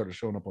started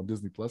showing up on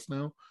Disney Plus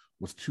now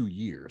was 2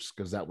 years,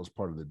 because that was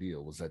part of the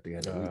deal, was that they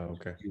had to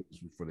wait 2 years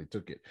before they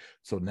took it.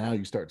 So now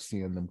you start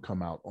seeing them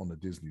come out on the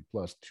Disney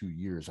Plus 2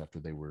 years after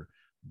they were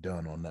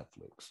done on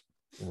Netflix.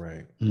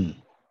 Right.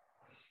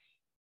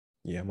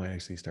 Yeah, I might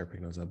actually start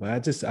picking those up, but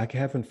I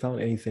haven't found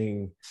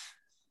anything.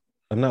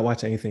 I'm not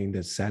watching anything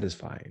that's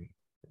satisfying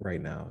right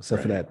now,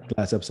 except for that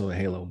last episode of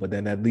Halo. But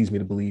then that leads me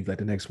to believe that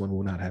the next one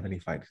will not have any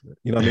fights.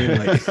 You know what I mean?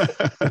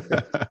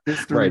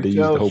 Like, right, they use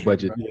the whole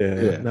budget.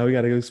 Yeah. Now we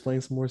got to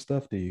explain some more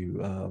stuff to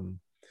you.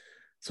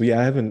 So yeah,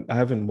 I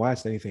haven't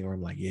watched anything where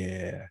I'm like,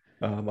 I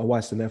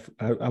watched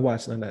I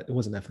watched it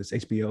wasn't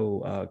Netflix,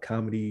 HBO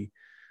comedy.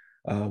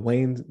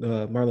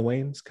 Marlon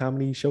Wayne's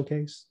comedy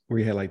showcase, where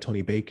you had like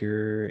Tony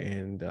Baker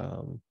and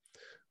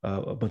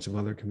a bunch of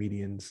other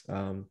comedians.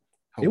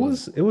 It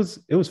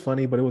was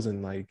funny, but it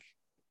wasn't like,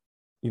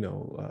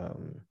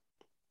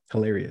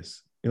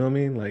 hilarious. You know what I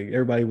mean? Like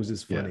everybody was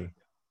just funny.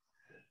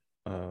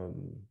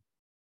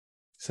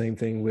 Same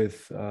thing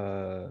with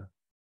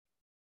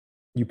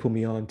You Put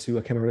Me On too.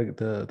 I can't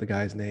remember the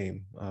guy's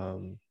name.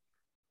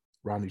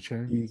 Ronnie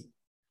Chang.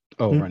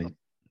 Ronnie.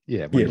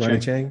 Yeah, Ronnie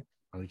Chang.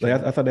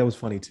 Like I thought that was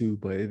funny too,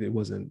 but it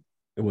wasn't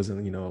It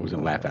wasn't, It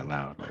wasn't laugh out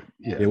loud. Like,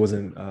 yeah. It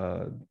wasn't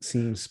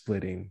scene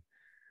splitting.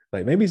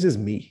 Like maybe it's just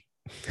me.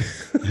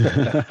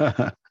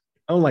 I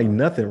don't like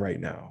nothing right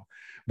now.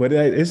 But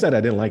it's not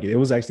I didn't like it. It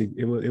was actually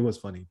it was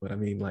funny. But I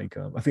mean, like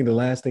I think the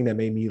last thing that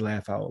made me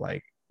laugh out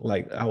like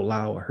out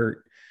loud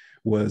hurt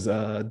was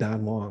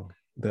Don Wong,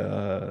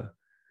 the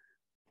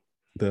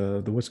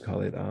what's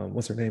call it?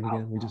 What's her name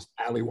again? We just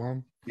Ali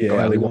Wong.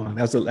 Yeah, Ali Wong.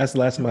 That's the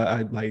last time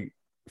I like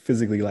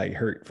physically like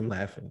hurt from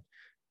laughing.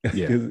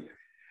 Yeah.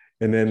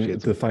 And then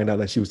to find out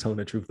that she was telling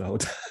the truth the whole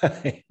time.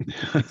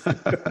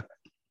 I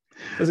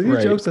was like,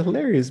 these jokes are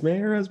hilarious,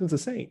 man. Her husband's a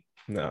saint.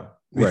 No.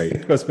 Right.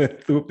 Her husband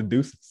threw up the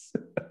deuces.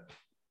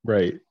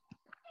 Right.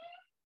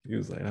 He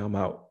was like, I'm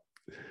out.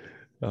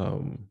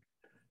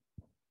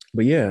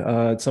 But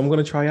yeah, so I'm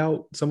going to try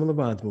out some of the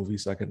Bond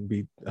movies so I can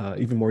be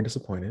even more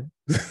disappointed.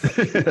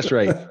 That's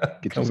right.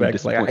 Get Come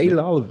back like I hated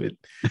all of it.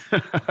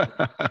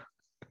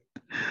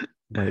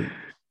 But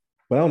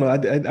I don't know.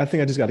 I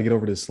think I just got to get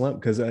over this slump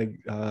because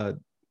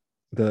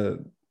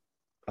the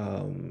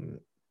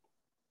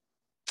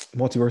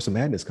Multiverse of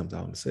Madness comes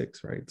out on the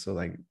 6th, right? So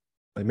like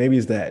maybe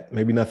it's that.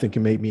 Maybe nothing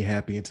can make me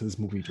happy until this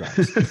movie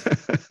drops.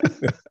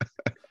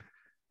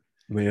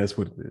 Maybe that's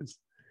what it is.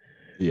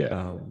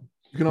 Yeah.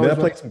 You can always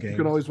play some games. You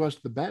can always watch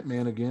The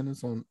Batman again.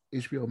 It's on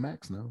HBO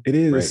Max now. It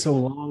is. Right. It's so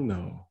long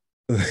though.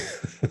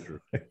 It's true.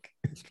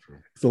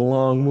 It's a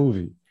long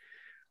movie.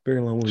 Very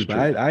long movie.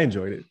 But I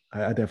enjoyed it.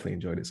 I definitely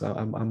enjoyed it. So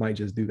I might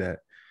just do that.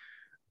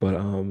 But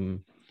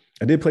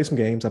I did play some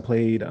games. I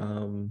played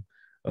some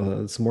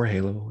more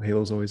Halo.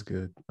 Halo's always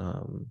good.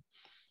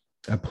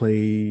 I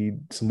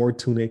played some more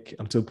Tunic.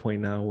 I'm to a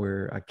point now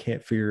where I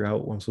can't figure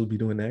out what I'm supposed to be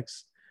doing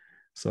next.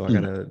 So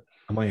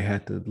I might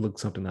have to look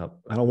something up.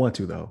 I don't want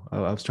to though. I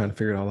was trying to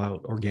figure it all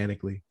out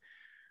organically.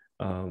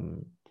 I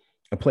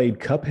played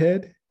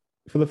Cuphead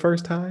for the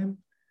first time.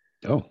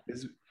 Oh,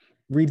 it's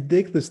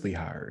ridiculously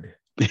hard.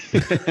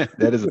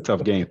 That is a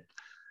tough game.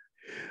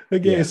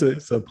 Again,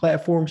 it's a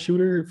platform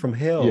shooter from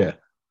hell. Yeah,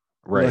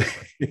 right.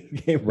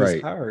 Game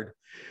was hard.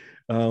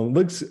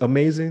 Looks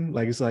amazing.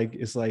 Like it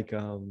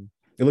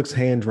looks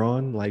hand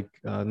drawn, like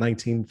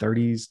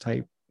 1930s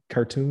type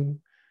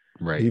cartoon.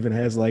 Right. It even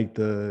has like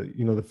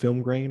the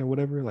film grain or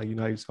whatever. Like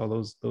how you saw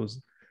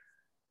those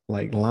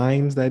like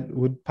lines that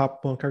would pop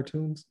up on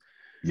cartoons.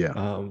 Yeah.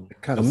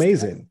 Kind of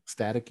amazing.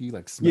 Staticky,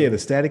 like smell. Yeah, the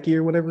staticky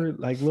or whatever.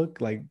 Like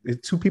look, like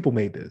two people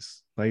made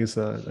this. Like it's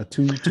a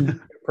two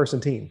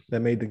person team that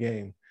made the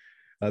game.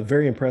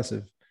 Very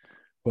impressive.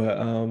 But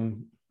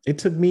it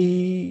took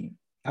me,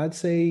 I'd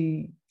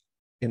say,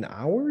 an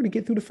hour to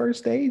get through the first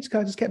stage because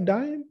I just kept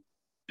dying.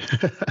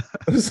 I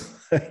was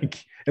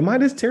like, am I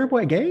this terrible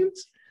at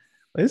games?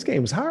 This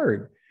game's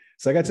hard.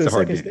 So I got to the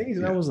second stage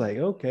and I was like,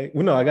 okay.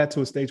 Well, no, I got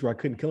to a stage where I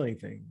couldn't kill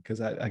anything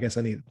because I guess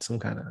I needed some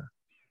kind of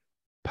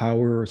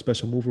power or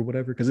special move or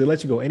whatever because it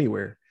lets you go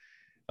anywhere.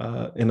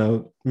 And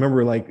I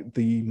remember like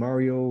the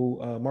Mario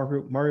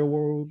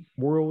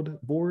World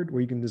board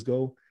where you can just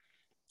go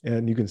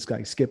and you can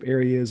like skip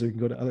areas or you can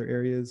go to other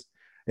areas.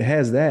 It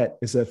has that,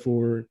 except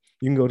for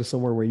you can go to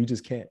somewhere where you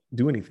just can't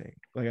do anything.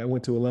 Like I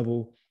went to a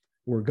level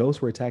where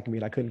ghosts were attacking me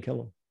and I couldn't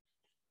kill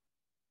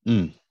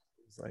them.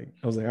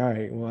 I was like, all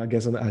right, well, I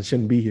guess I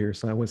shouldn't be here.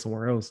 So I went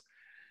somewhere else.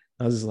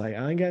 I was just like,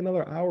 I ain't got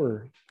another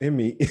hour in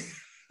me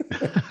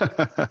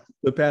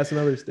to pass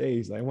another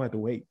stage. Like, I want to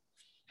wait.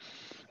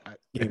 I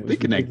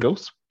think in that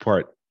ghost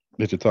part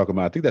that you're talking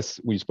about, I think that's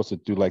when you're supposed to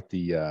do like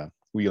the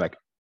where you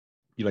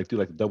do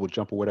like the double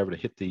jump or whatever to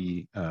hit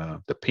the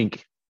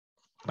pink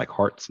like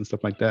hearts and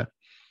stuff like that.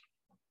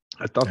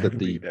 I thought that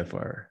that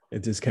far.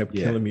 It just kept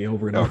killing me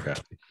over and over.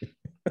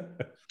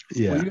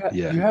 Yeah, well,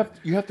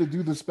 you have to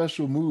do the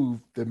special move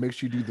that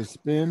makes you do the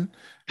spin.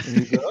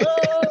 And you go,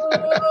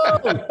 oh!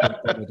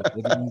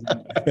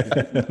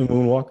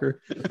 Moonwalker.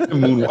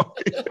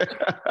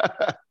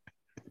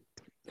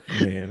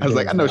 Man, I was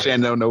like, I know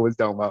Shannon don't know what he's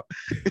talking about.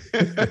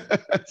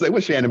 It's like,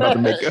 what's Shannon about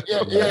to make up?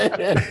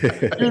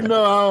 I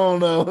don't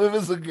know. If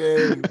it's a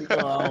game, I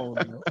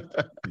don't know.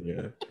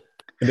 Yeah.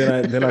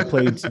 And then I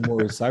played some more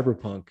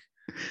Cyberpunk.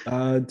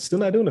 Still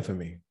not doing it for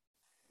me.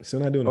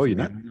 Still not doing it. Oh, you're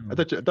not? I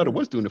thought it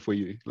was doing it for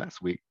you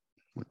last week.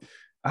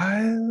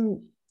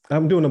 I'm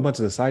doing a bunch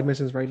of the side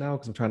missions right now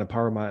because I'm trying to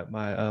power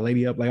my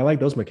lady up. Like I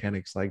like those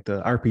mechanics, like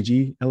the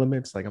RPG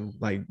elements. Like I'm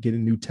like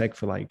getting new tech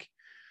for like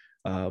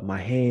my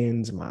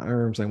hands, my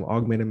arms, like I'm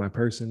augmenting my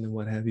person and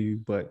what have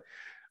you. But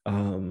I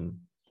don't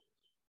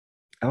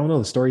know.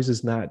 The story's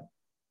just not.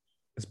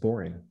 It's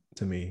boring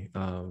to me.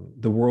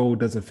 The world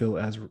doesn't feel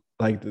as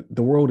like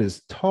the world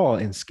is tall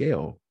in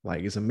scale.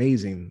 Like it's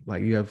amazing.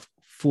 Like you have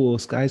full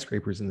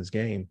skyscrapers in this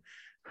game.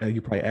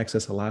 You probably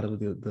access a lot of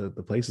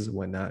the places and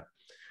whatnot,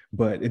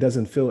 but it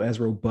doesn't feel as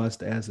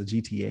robust as a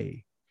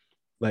GTA.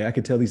 Like I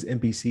could tell these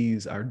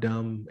NPCs are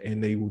dumb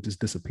and they will just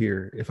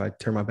disappear if I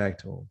turn my back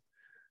to them.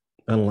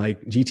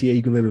 Unlike GTA,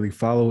 you can literally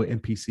follow an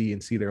NPC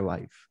and see their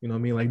life. You know what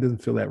I mean? Like it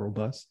doesn't feel that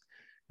robust.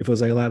 It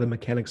feels like a lot of the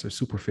mechanics are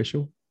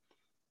superficial.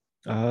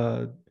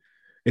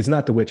 It's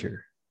not The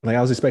Witcher. Like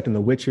I was expecting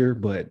The Witcher,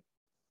 but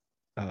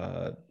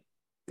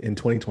in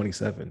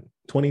 2077.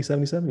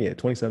 Yeah,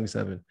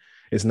 2077.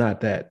 It's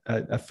not that.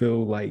 I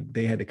feel like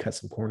they had to cut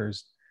some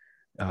corners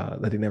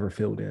that they never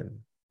filled in.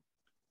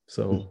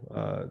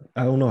 So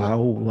I don't know how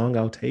long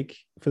I'll take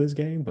for this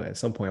game, but at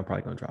some point I'm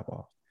probably gonna drop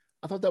off.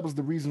 I thought that was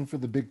the reason for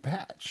the big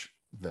patch,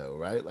 though,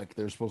 right? Like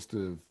they're supposed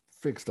to have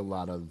fixed a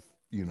lot of,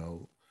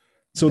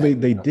 So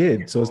they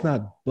did. So it's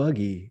not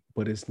buggy,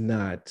 but it's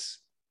not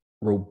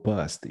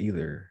robust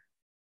either.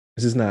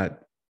 It's not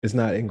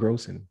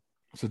engrossing.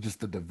 So just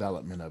the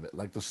development of it,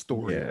 like the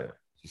story. Yeah.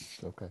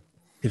 Okay.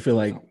 I feel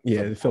like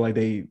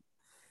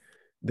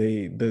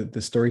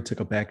the story took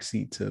a back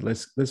seat to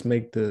let's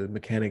make the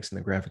mechanics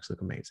and the graphics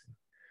look amazing.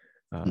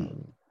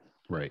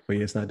 Right. But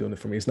yeah, it's not doing it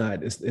for me.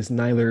 It's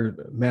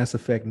neither Mass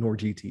Effect nor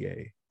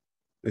GTA.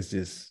 It's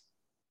just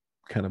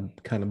kind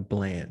of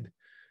bland.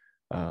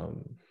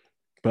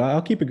 But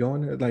I'll keep it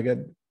going.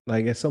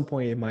 Like at some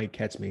point it might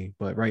catch me,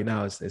 but right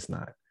now it's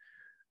not.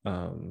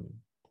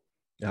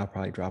 I'll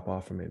probably drop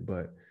off from it,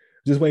 but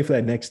just wait for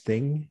that next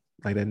thing,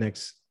 like that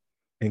next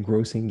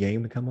engrossing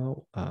game to come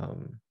out.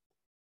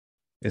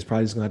 It's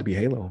probably just going to have to be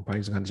Halo. I'm probably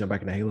just going to jump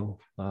back into Halo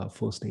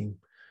full steam,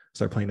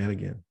 start playing that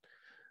again.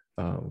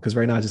 Because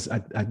right now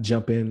I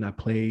jump in, I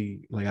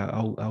play, like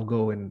I'll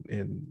go and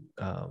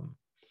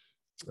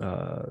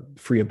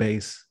free a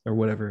base or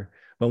whatever.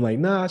 But I'm like,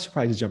 nah, I should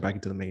probably just jump back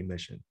into the main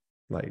mission,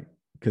 like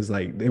because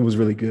like it was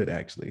really good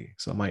actually.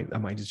 So I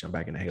might just jump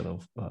back into Halo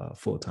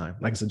full time,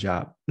 like it's a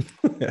job.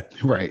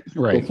 Right.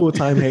 Full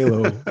time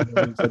Halo.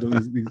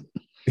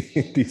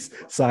 These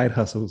side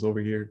hustles over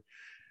here.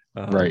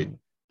 Right.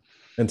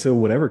 Until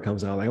whatever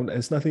comes out, like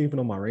it's nothing even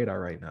on my radar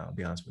right now. I'll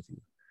be honest with you.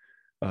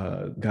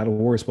 God of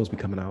War is supposed to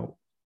be coming out,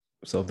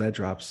 so if that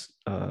drops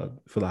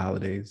for the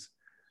holidays,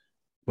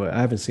 but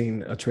I haven't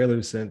seen a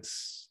trailer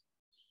since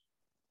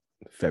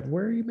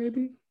February,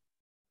 maybe,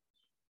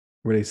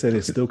 where they said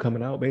it's still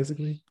coming out.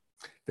 Basically,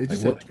 they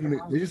just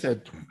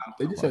had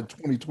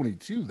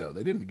 2022 though.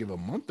 They didn't give a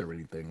month or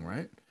anything,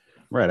 right?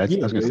 Right. I was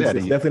gonna say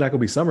it's definitely not gonna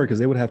be summer because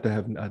they would have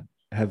to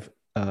have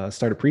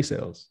started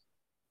pre-sales,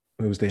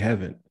 which they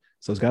haven't.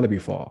 So it's got to be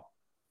fall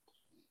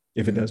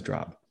if it does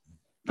drop.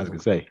 I was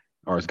gonna say,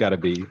 or it's got to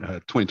be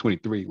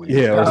 2023. When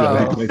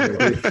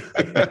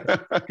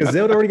because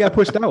Zelda already got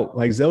pushed out.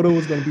 Like Zelda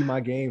was going to be my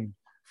game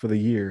for the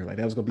year. Like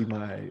that was going to be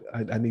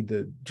I need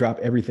to drop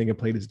everything and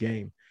play this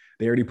game.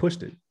 They already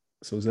pushed it.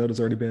 So Zelda's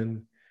already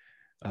been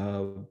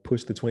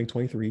pushed to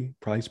 2023,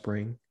 probably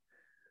spring.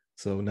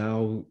 So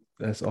now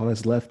that's all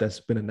that's left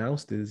that's been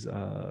announced is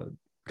God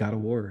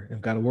of War.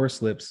 If God of War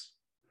slips,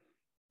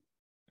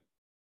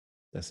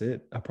 that's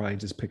it. I'll probably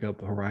just pick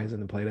up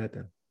Horizon and play that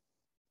then.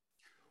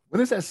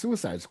 When is that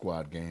Suicide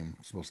Squad game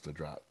supposed to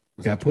drop?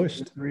 Got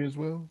pushed as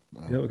well.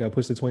 Yeah, it got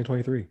pushed to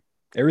 2023.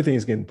 Everything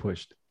is getting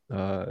pushed.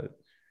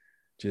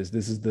 Just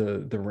this is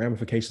the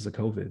ramifications of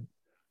COVID.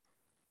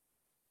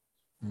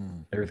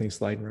 Everything's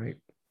sliding right.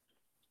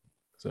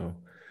 So,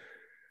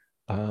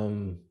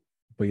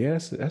 but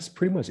yes, that's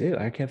pretty much it.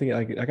 I can't think.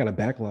 I got a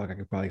backlog I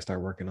could probably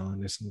start working on.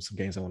 There's some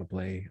games I want to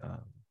play,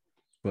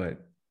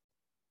 but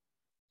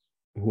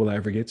will I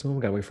ever get to them?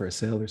 Gotta wait for a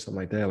sale or something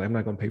like that. Like, I'm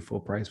not gonna pay full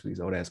price for these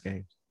old ass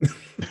games.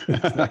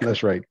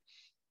 That's right.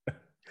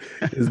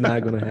 It's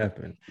not gonna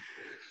happen.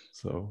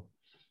 So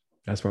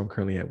that's where I'm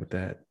currently at with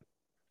that.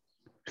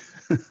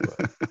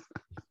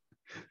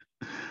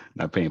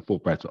 Not paying full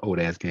price for old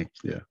ass games.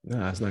 Yeah.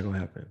 No, it's not gonna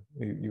happen.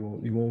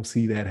 You won't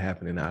see that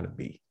happening out of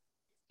me.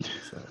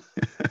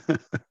 So.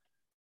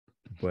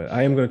 But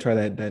I am gonna try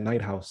that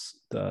Night House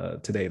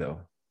today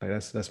though. Like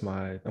that's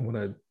my. I'm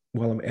gonna.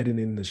 While I'm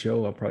editing the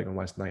show, I'm probably gonna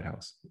watch Night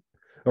House.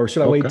 Or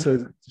should I wait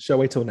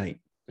till night?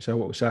 Should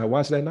I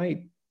watch that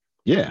night?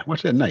 Yeah,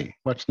 watch that night.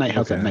 Watch Night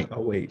House at night.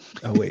 I'll wait.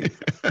 Are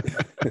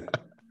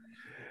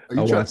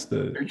you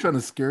trying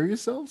to scare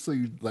yourself? So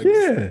you like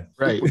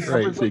right.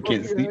 So you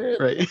can't sleep.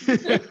 Right.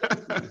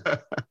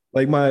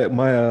 Like my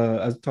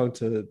I was talking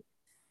to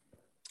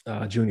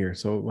Junior.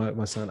 So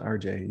my son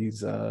RJ,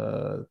 he's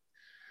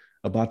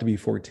about to be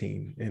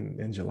 14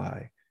 in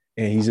July.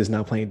 And he's just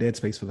now playing Dead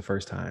Space for the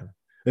first time.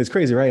 It's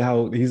crazy, right?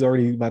 How he's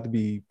already about to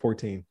be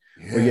 14.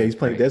 Yeah, but yeah, he's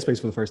playing Dead Space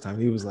for the first time.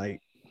 He was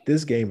like,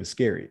 this game is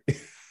scary.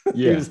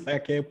 Yeah. He was like, I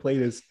can't play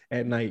this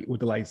at night with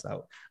the lights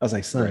out. I was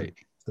like, son,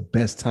 it's the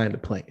best time to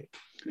play it.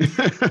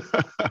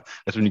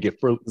 That's when you get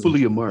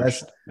fully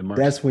immersed.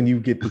 That's when you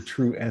get the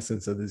true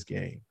essence of this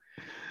game.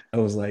 I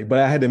was like, but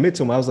I had to admit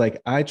to him, I was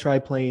like, I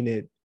tried playing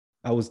it.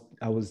 I was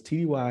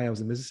TDY, I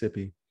was in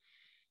Mississippi.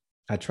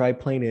 I tried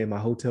playing it in my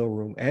hotel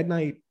room at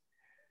night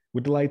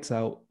with the lights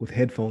out with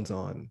headphones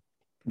on.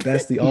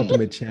 That's the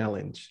ultimate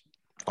challenge.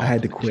 I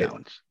had to quit.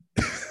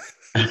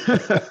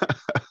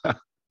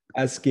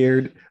 I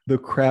scared the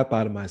crap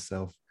out of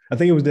myself. I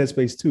think it was Dead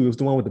Space 2. It was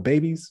the one with the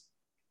babies.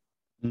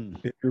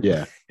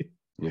 Yeah.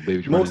 Little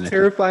babies. Most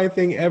terrifying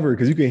thing ever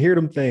because you can hear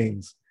them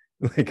things.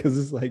 Like, because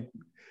it's like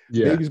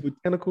babies with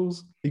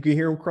tentacles. You can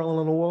hear them crawling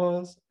on the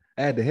walls.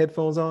 I had the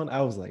headphones on.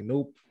 I was like,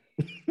 nope.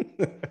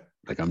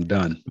 Like, I'm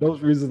done. For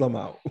those reasons, I'm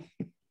out.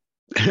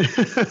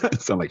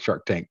 Sound like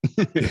Shark Tank.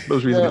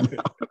 Those reasons I'm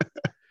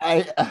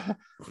out.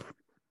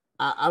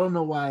 I don't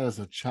know why as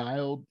a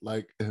child,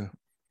 like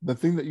the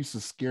thing that used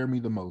to scare me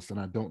the most, and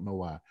I don't know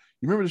why.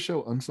 You remember the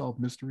show Unsolved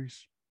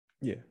Mysteries?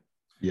 Yeah.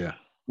 Yeah.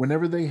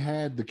 Whenever they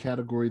had the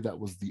category that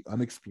was the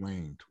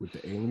unexplained with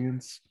the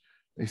aliens,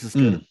 they used to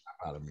scare the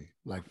crap out of me.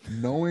 Like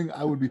knowing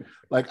I would be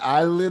like,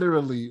 I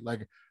literally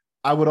like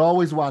I would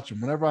always watch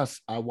them. Whenever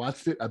I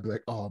watched it, I'd be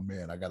like, oh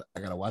man, I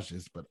gotta watch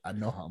this, but I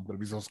know how I'm gonna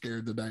be so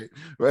scared tonight.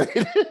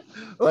 Right.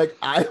 Like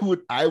I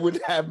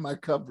would have my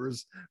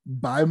covers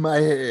by my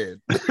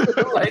head,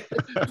 like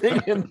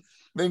thinking,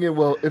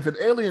 well, if an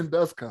alien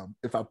does come,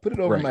 if I put it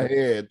over my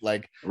head,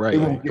 like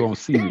it won't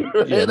see me.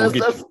 Yeah,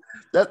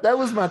 that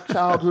was my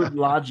childhood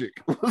logic.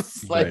 It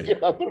was like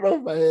if I put it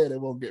over my head, it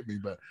won't get me.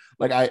 But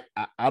like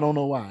I don't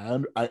know why.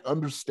 I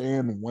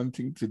understand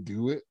wanting to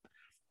do it,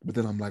 but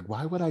then I'm like,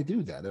 why would I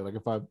do that? Like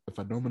if I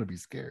know I'm gonna be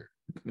scared.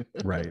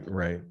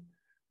 Right.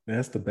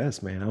 That's the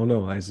best, man. I don't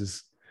know. I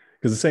just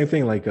because the same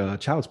thing like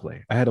Child's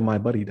Play. I had a My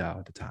Buddy doll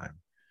at the time,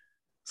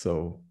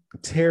 so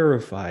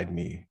terrified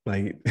me.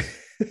 Like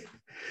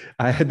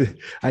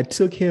I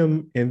took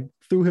him and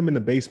threw him in the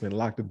basement,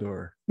 locked the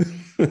door.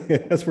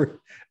 that's where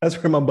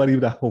my buddy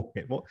doll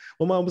went. Well,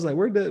 my mom was like,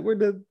 "Where'd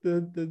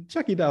the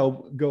Chucky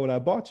doll go?" And I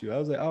bought you. I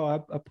was like,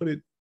 "Oh, I put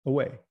it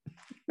away."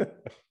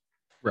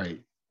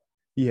 Right.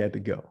 He had to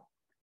go.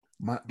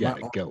 My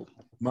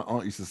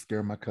aunt used to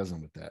scare my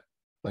cousin with that.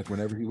 Like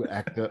whenever he would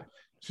act up,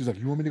 she's like,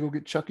 "You want me to go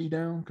get Chucky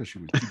down?" Because she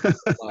was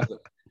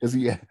because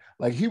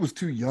he was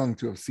too young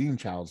to have seen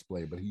Child's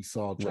Play, but he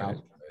saw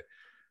Child's Play.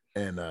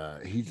 And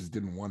he just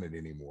didn't want it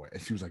anymore.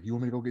 And she was like, "You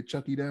want me to go get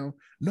Chucky down?"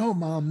 "No,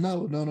 Mom,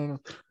 no."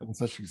 And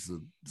so she said,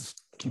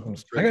 "Just keep him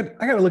straight."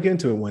 I got to look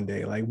into it one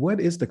day. Like,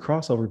 what is the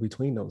crossover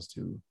between those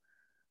two?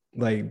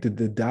 Like, did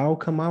the doll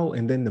come out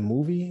and then the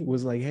movie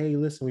was like, "Hey,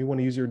 listen, we want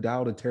to use your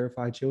doll to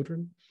terrify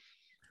children,"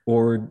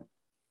 or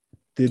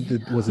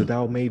was the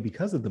doll made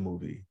because of the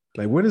movie?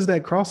 Like, where does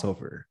that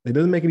crossover? It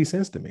doesn't make any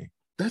sense to me.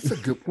 That's a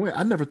good point.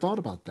 I never thought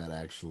about that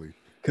actually.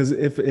 Because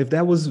if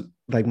that was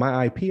like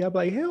my IP, I'd be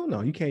like, hell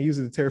no, you can't use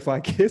it to terrify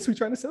kids. We're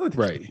trying to sell it.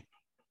 Right.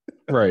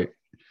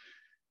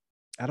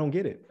 I don't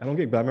get it. But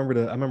I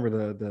remember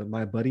the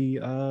My Buddy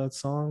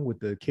song with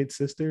the Kid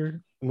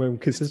Sister when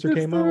Kid Sister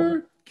came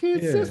out.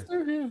 Kid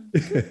Sister.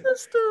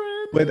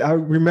 But I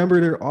remember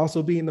there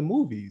also being the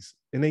movies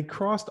and they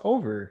crossed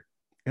over.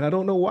 And I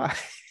don't know why.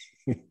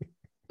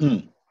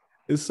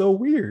 It's so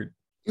weird.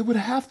 It would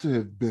have to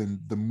have been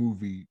the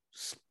movie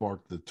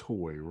Spark the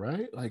Toy,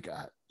 right? Like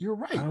you're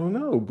right. I don't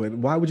know, but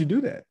why would you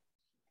do that?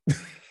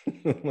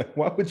 Like,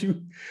 why would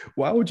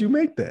you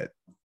make that?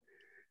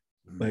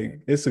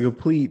 Like, it's a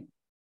complete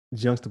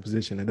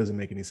juxtaposition that doesn't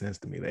make any sense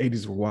to me. The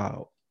 80s were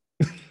wild.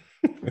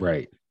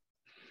 Right.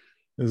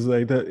 It's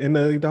like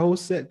the whole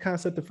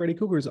concept of Freddy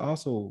Krueger is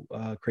also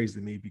crazy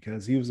to me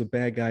because he was a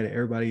bad guy that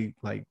everybody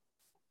like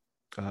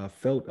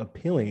felt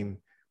appealing,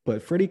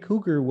 but Freddy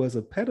Krueger was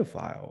a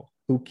pedophile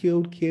who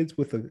killed kids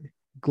with a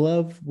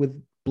glove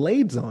with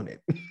blades on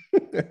it.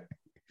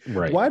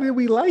 Right. Why did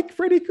we like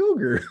Freddy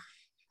Krueger?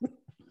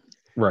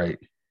 Right.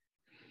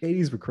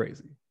 80s were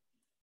crazy.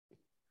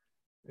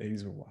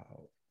 80s were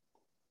wild.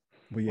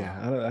 But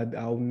yeah,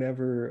 I'll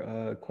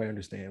never quite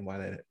understand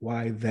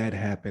why that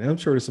happened. I'm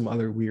sure there's some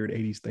other weird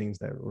 80s things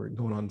that were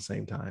going on at the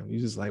same time. You're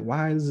just like,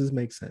 why does this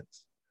make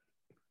sense?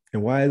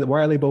 And why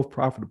are they both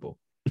profitable?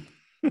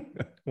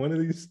 One of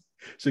these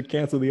should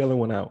cancel the other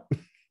one out.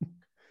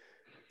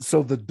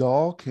 So the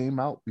doll came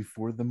out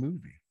before the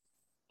movie.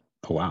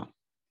 Oh, wow.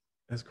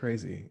 That's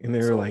crazy. And they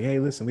were like, hey,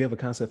 listen, we have a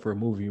concept for a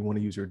movie. You want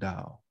to use your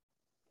doll.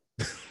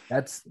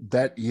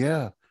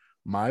 Yeah.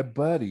 My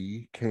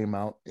Buddy came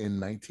out in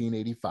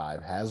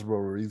 1985.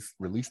 Hasbro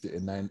released it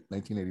in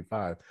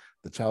 1985.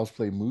 The Child's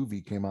Play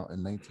movie came out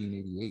in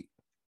 1988.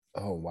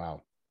 Oh,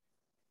 wow.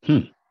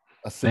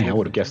 I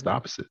would have guessed the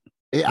opposite.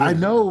 I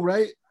know,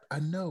 right? I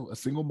know. A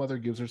single mother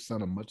gives her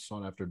son a much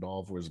sought after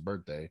doll for his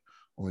birthday,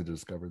 only to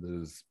discover that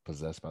it is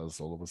possessed by the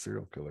soul of a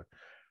serial killer.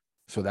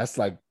 So that's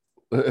like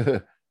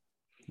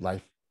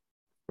life,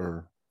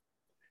 or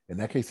in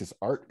that case, it's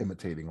art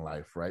imitating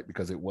life, right?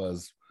 Because it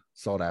was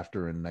sought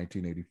after in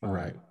 1985.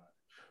 Right.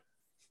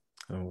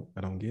 Oh,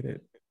 I don't get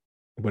it,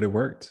 but it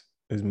worked.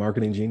 It's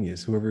marketing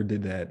genius. Whoever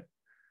did that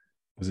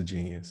was a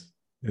genius.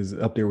 It was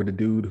up there with the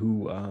dude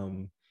who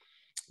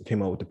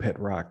came out with the Pet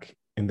Rock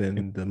and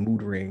then the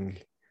mood ring,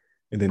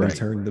 and then they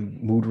turned the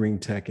mood ring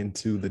tech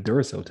into the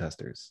Duracell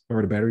testers.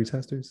 Remember the battery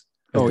testers?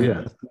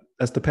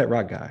 That's the Pet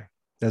Rock guy.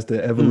 That's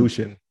the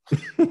evolution of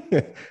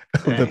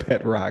the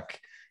Pet Rock.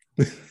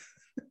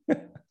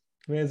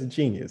 Man's a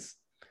genius.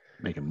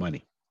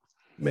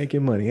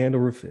 Making money hand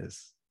over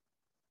fist.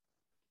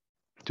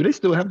 Do they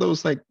still have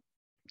those like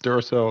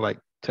Duracell like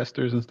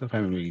testers and stuff? I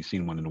haven't really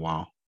seen one in a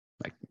while.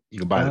 Like you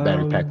can buy the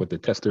battery pack with the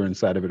tester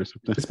inside of it or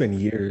something. It's been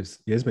years.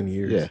 Yeah, it's been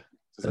years. Yeah,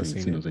 I haven't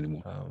seen those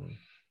anymore.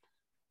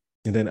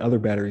 And then other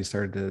batteries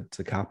started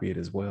to copy it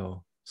as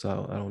well.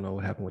 So I don't know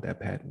what happened with that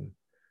patent.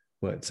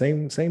 But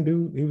same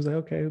dude. He was like,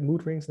 okay,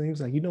 mood rings, and he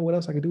was like, you know what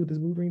else I could do with this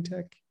mood ring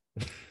tech?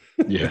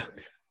 Yeah.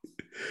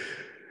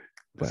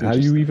 But how do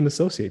you even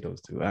associate those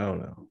two? I don't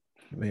know.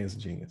 Man's a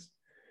genius.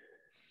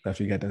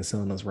 after he got done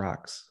selling those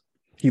rocks.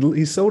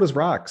 He sold his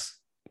rocks.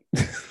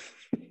 It's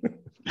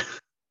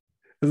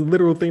a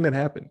literal thing that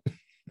happened.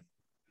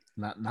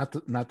 Not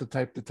the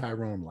type that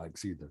Tyrone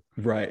likes either.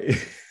 Right.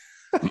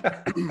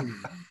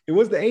 It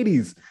was the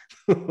 80s.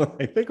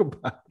 Like, think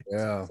about it.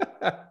 Yeah.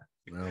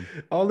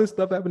 All this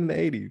stuff happened in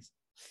the 80s.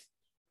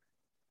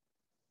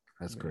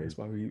 That's crazy.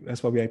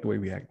 That's why we act the way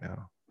we act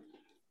now.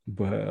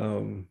 But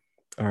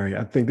all right,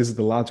 I think this is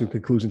the logical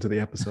conclusion to the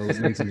episode,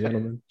 ladies and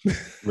gentlemen.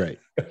 Right.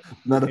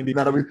 Now that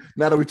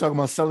we talking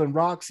about selling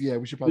rocks, yeah,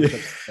 we should probably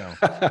cut this down.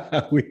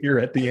 We're here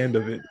at the end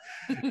of it.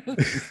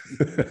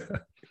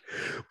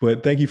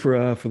 But thank you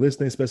for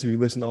listening, especially if you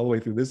listen all the way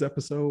through this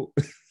episode.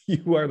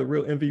 You are the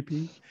real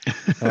MVP.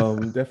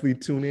 Definitely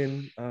tune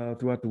in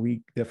throughout the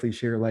week. Definitely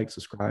share, like,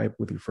 subscribe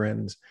with your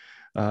friends.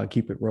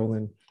 Keep it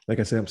rolling. Like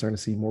I said, I'm starting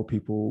to see more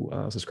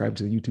people subscribe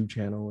to the YouTube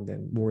channel, and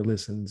then more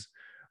listens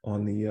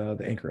on the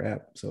Anchor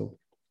app. So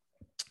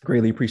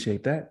greatly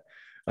appreciate that.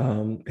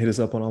 Hit us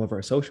up on all of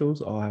our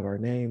socials. All have our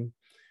name.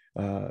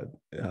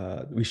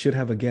 We should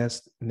have a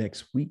guest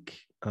next week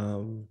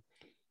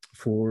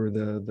for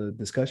the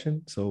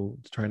discussion. So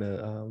trying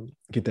to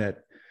get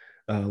that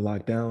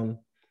locked down.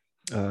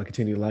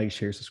 Continue to like,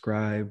 share,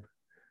 subscribe.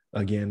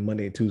 Again,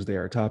 Monday and Tuesday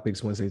are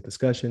topics. Wednesday's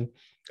discussion.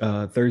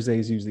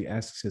 Thursdays usually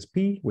Ask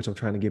CSP, which I'm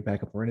trying to get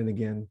back up and running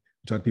again.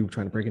 People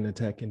trying to break into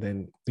tech, and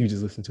then you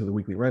just listen to the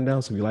weekly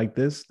rundown. So if you like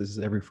this is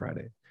every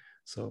Friday.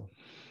 So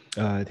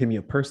hit me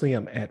up personally.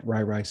 I'm at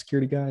RyRy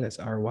Security Guy. That's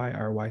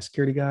RYRY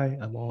Security Guy.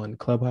 I'm on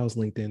Clubhouse,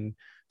 LinkedIn,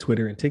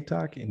 Twitter, and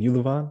TikTok. And you,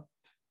 Levon?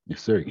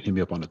 Yes, sir. You can hit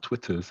me up on the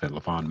Twitters at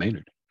Levon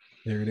Maynard.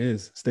 There it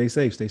is. Stay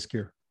safe. Stay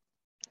secure.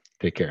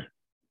 Take care.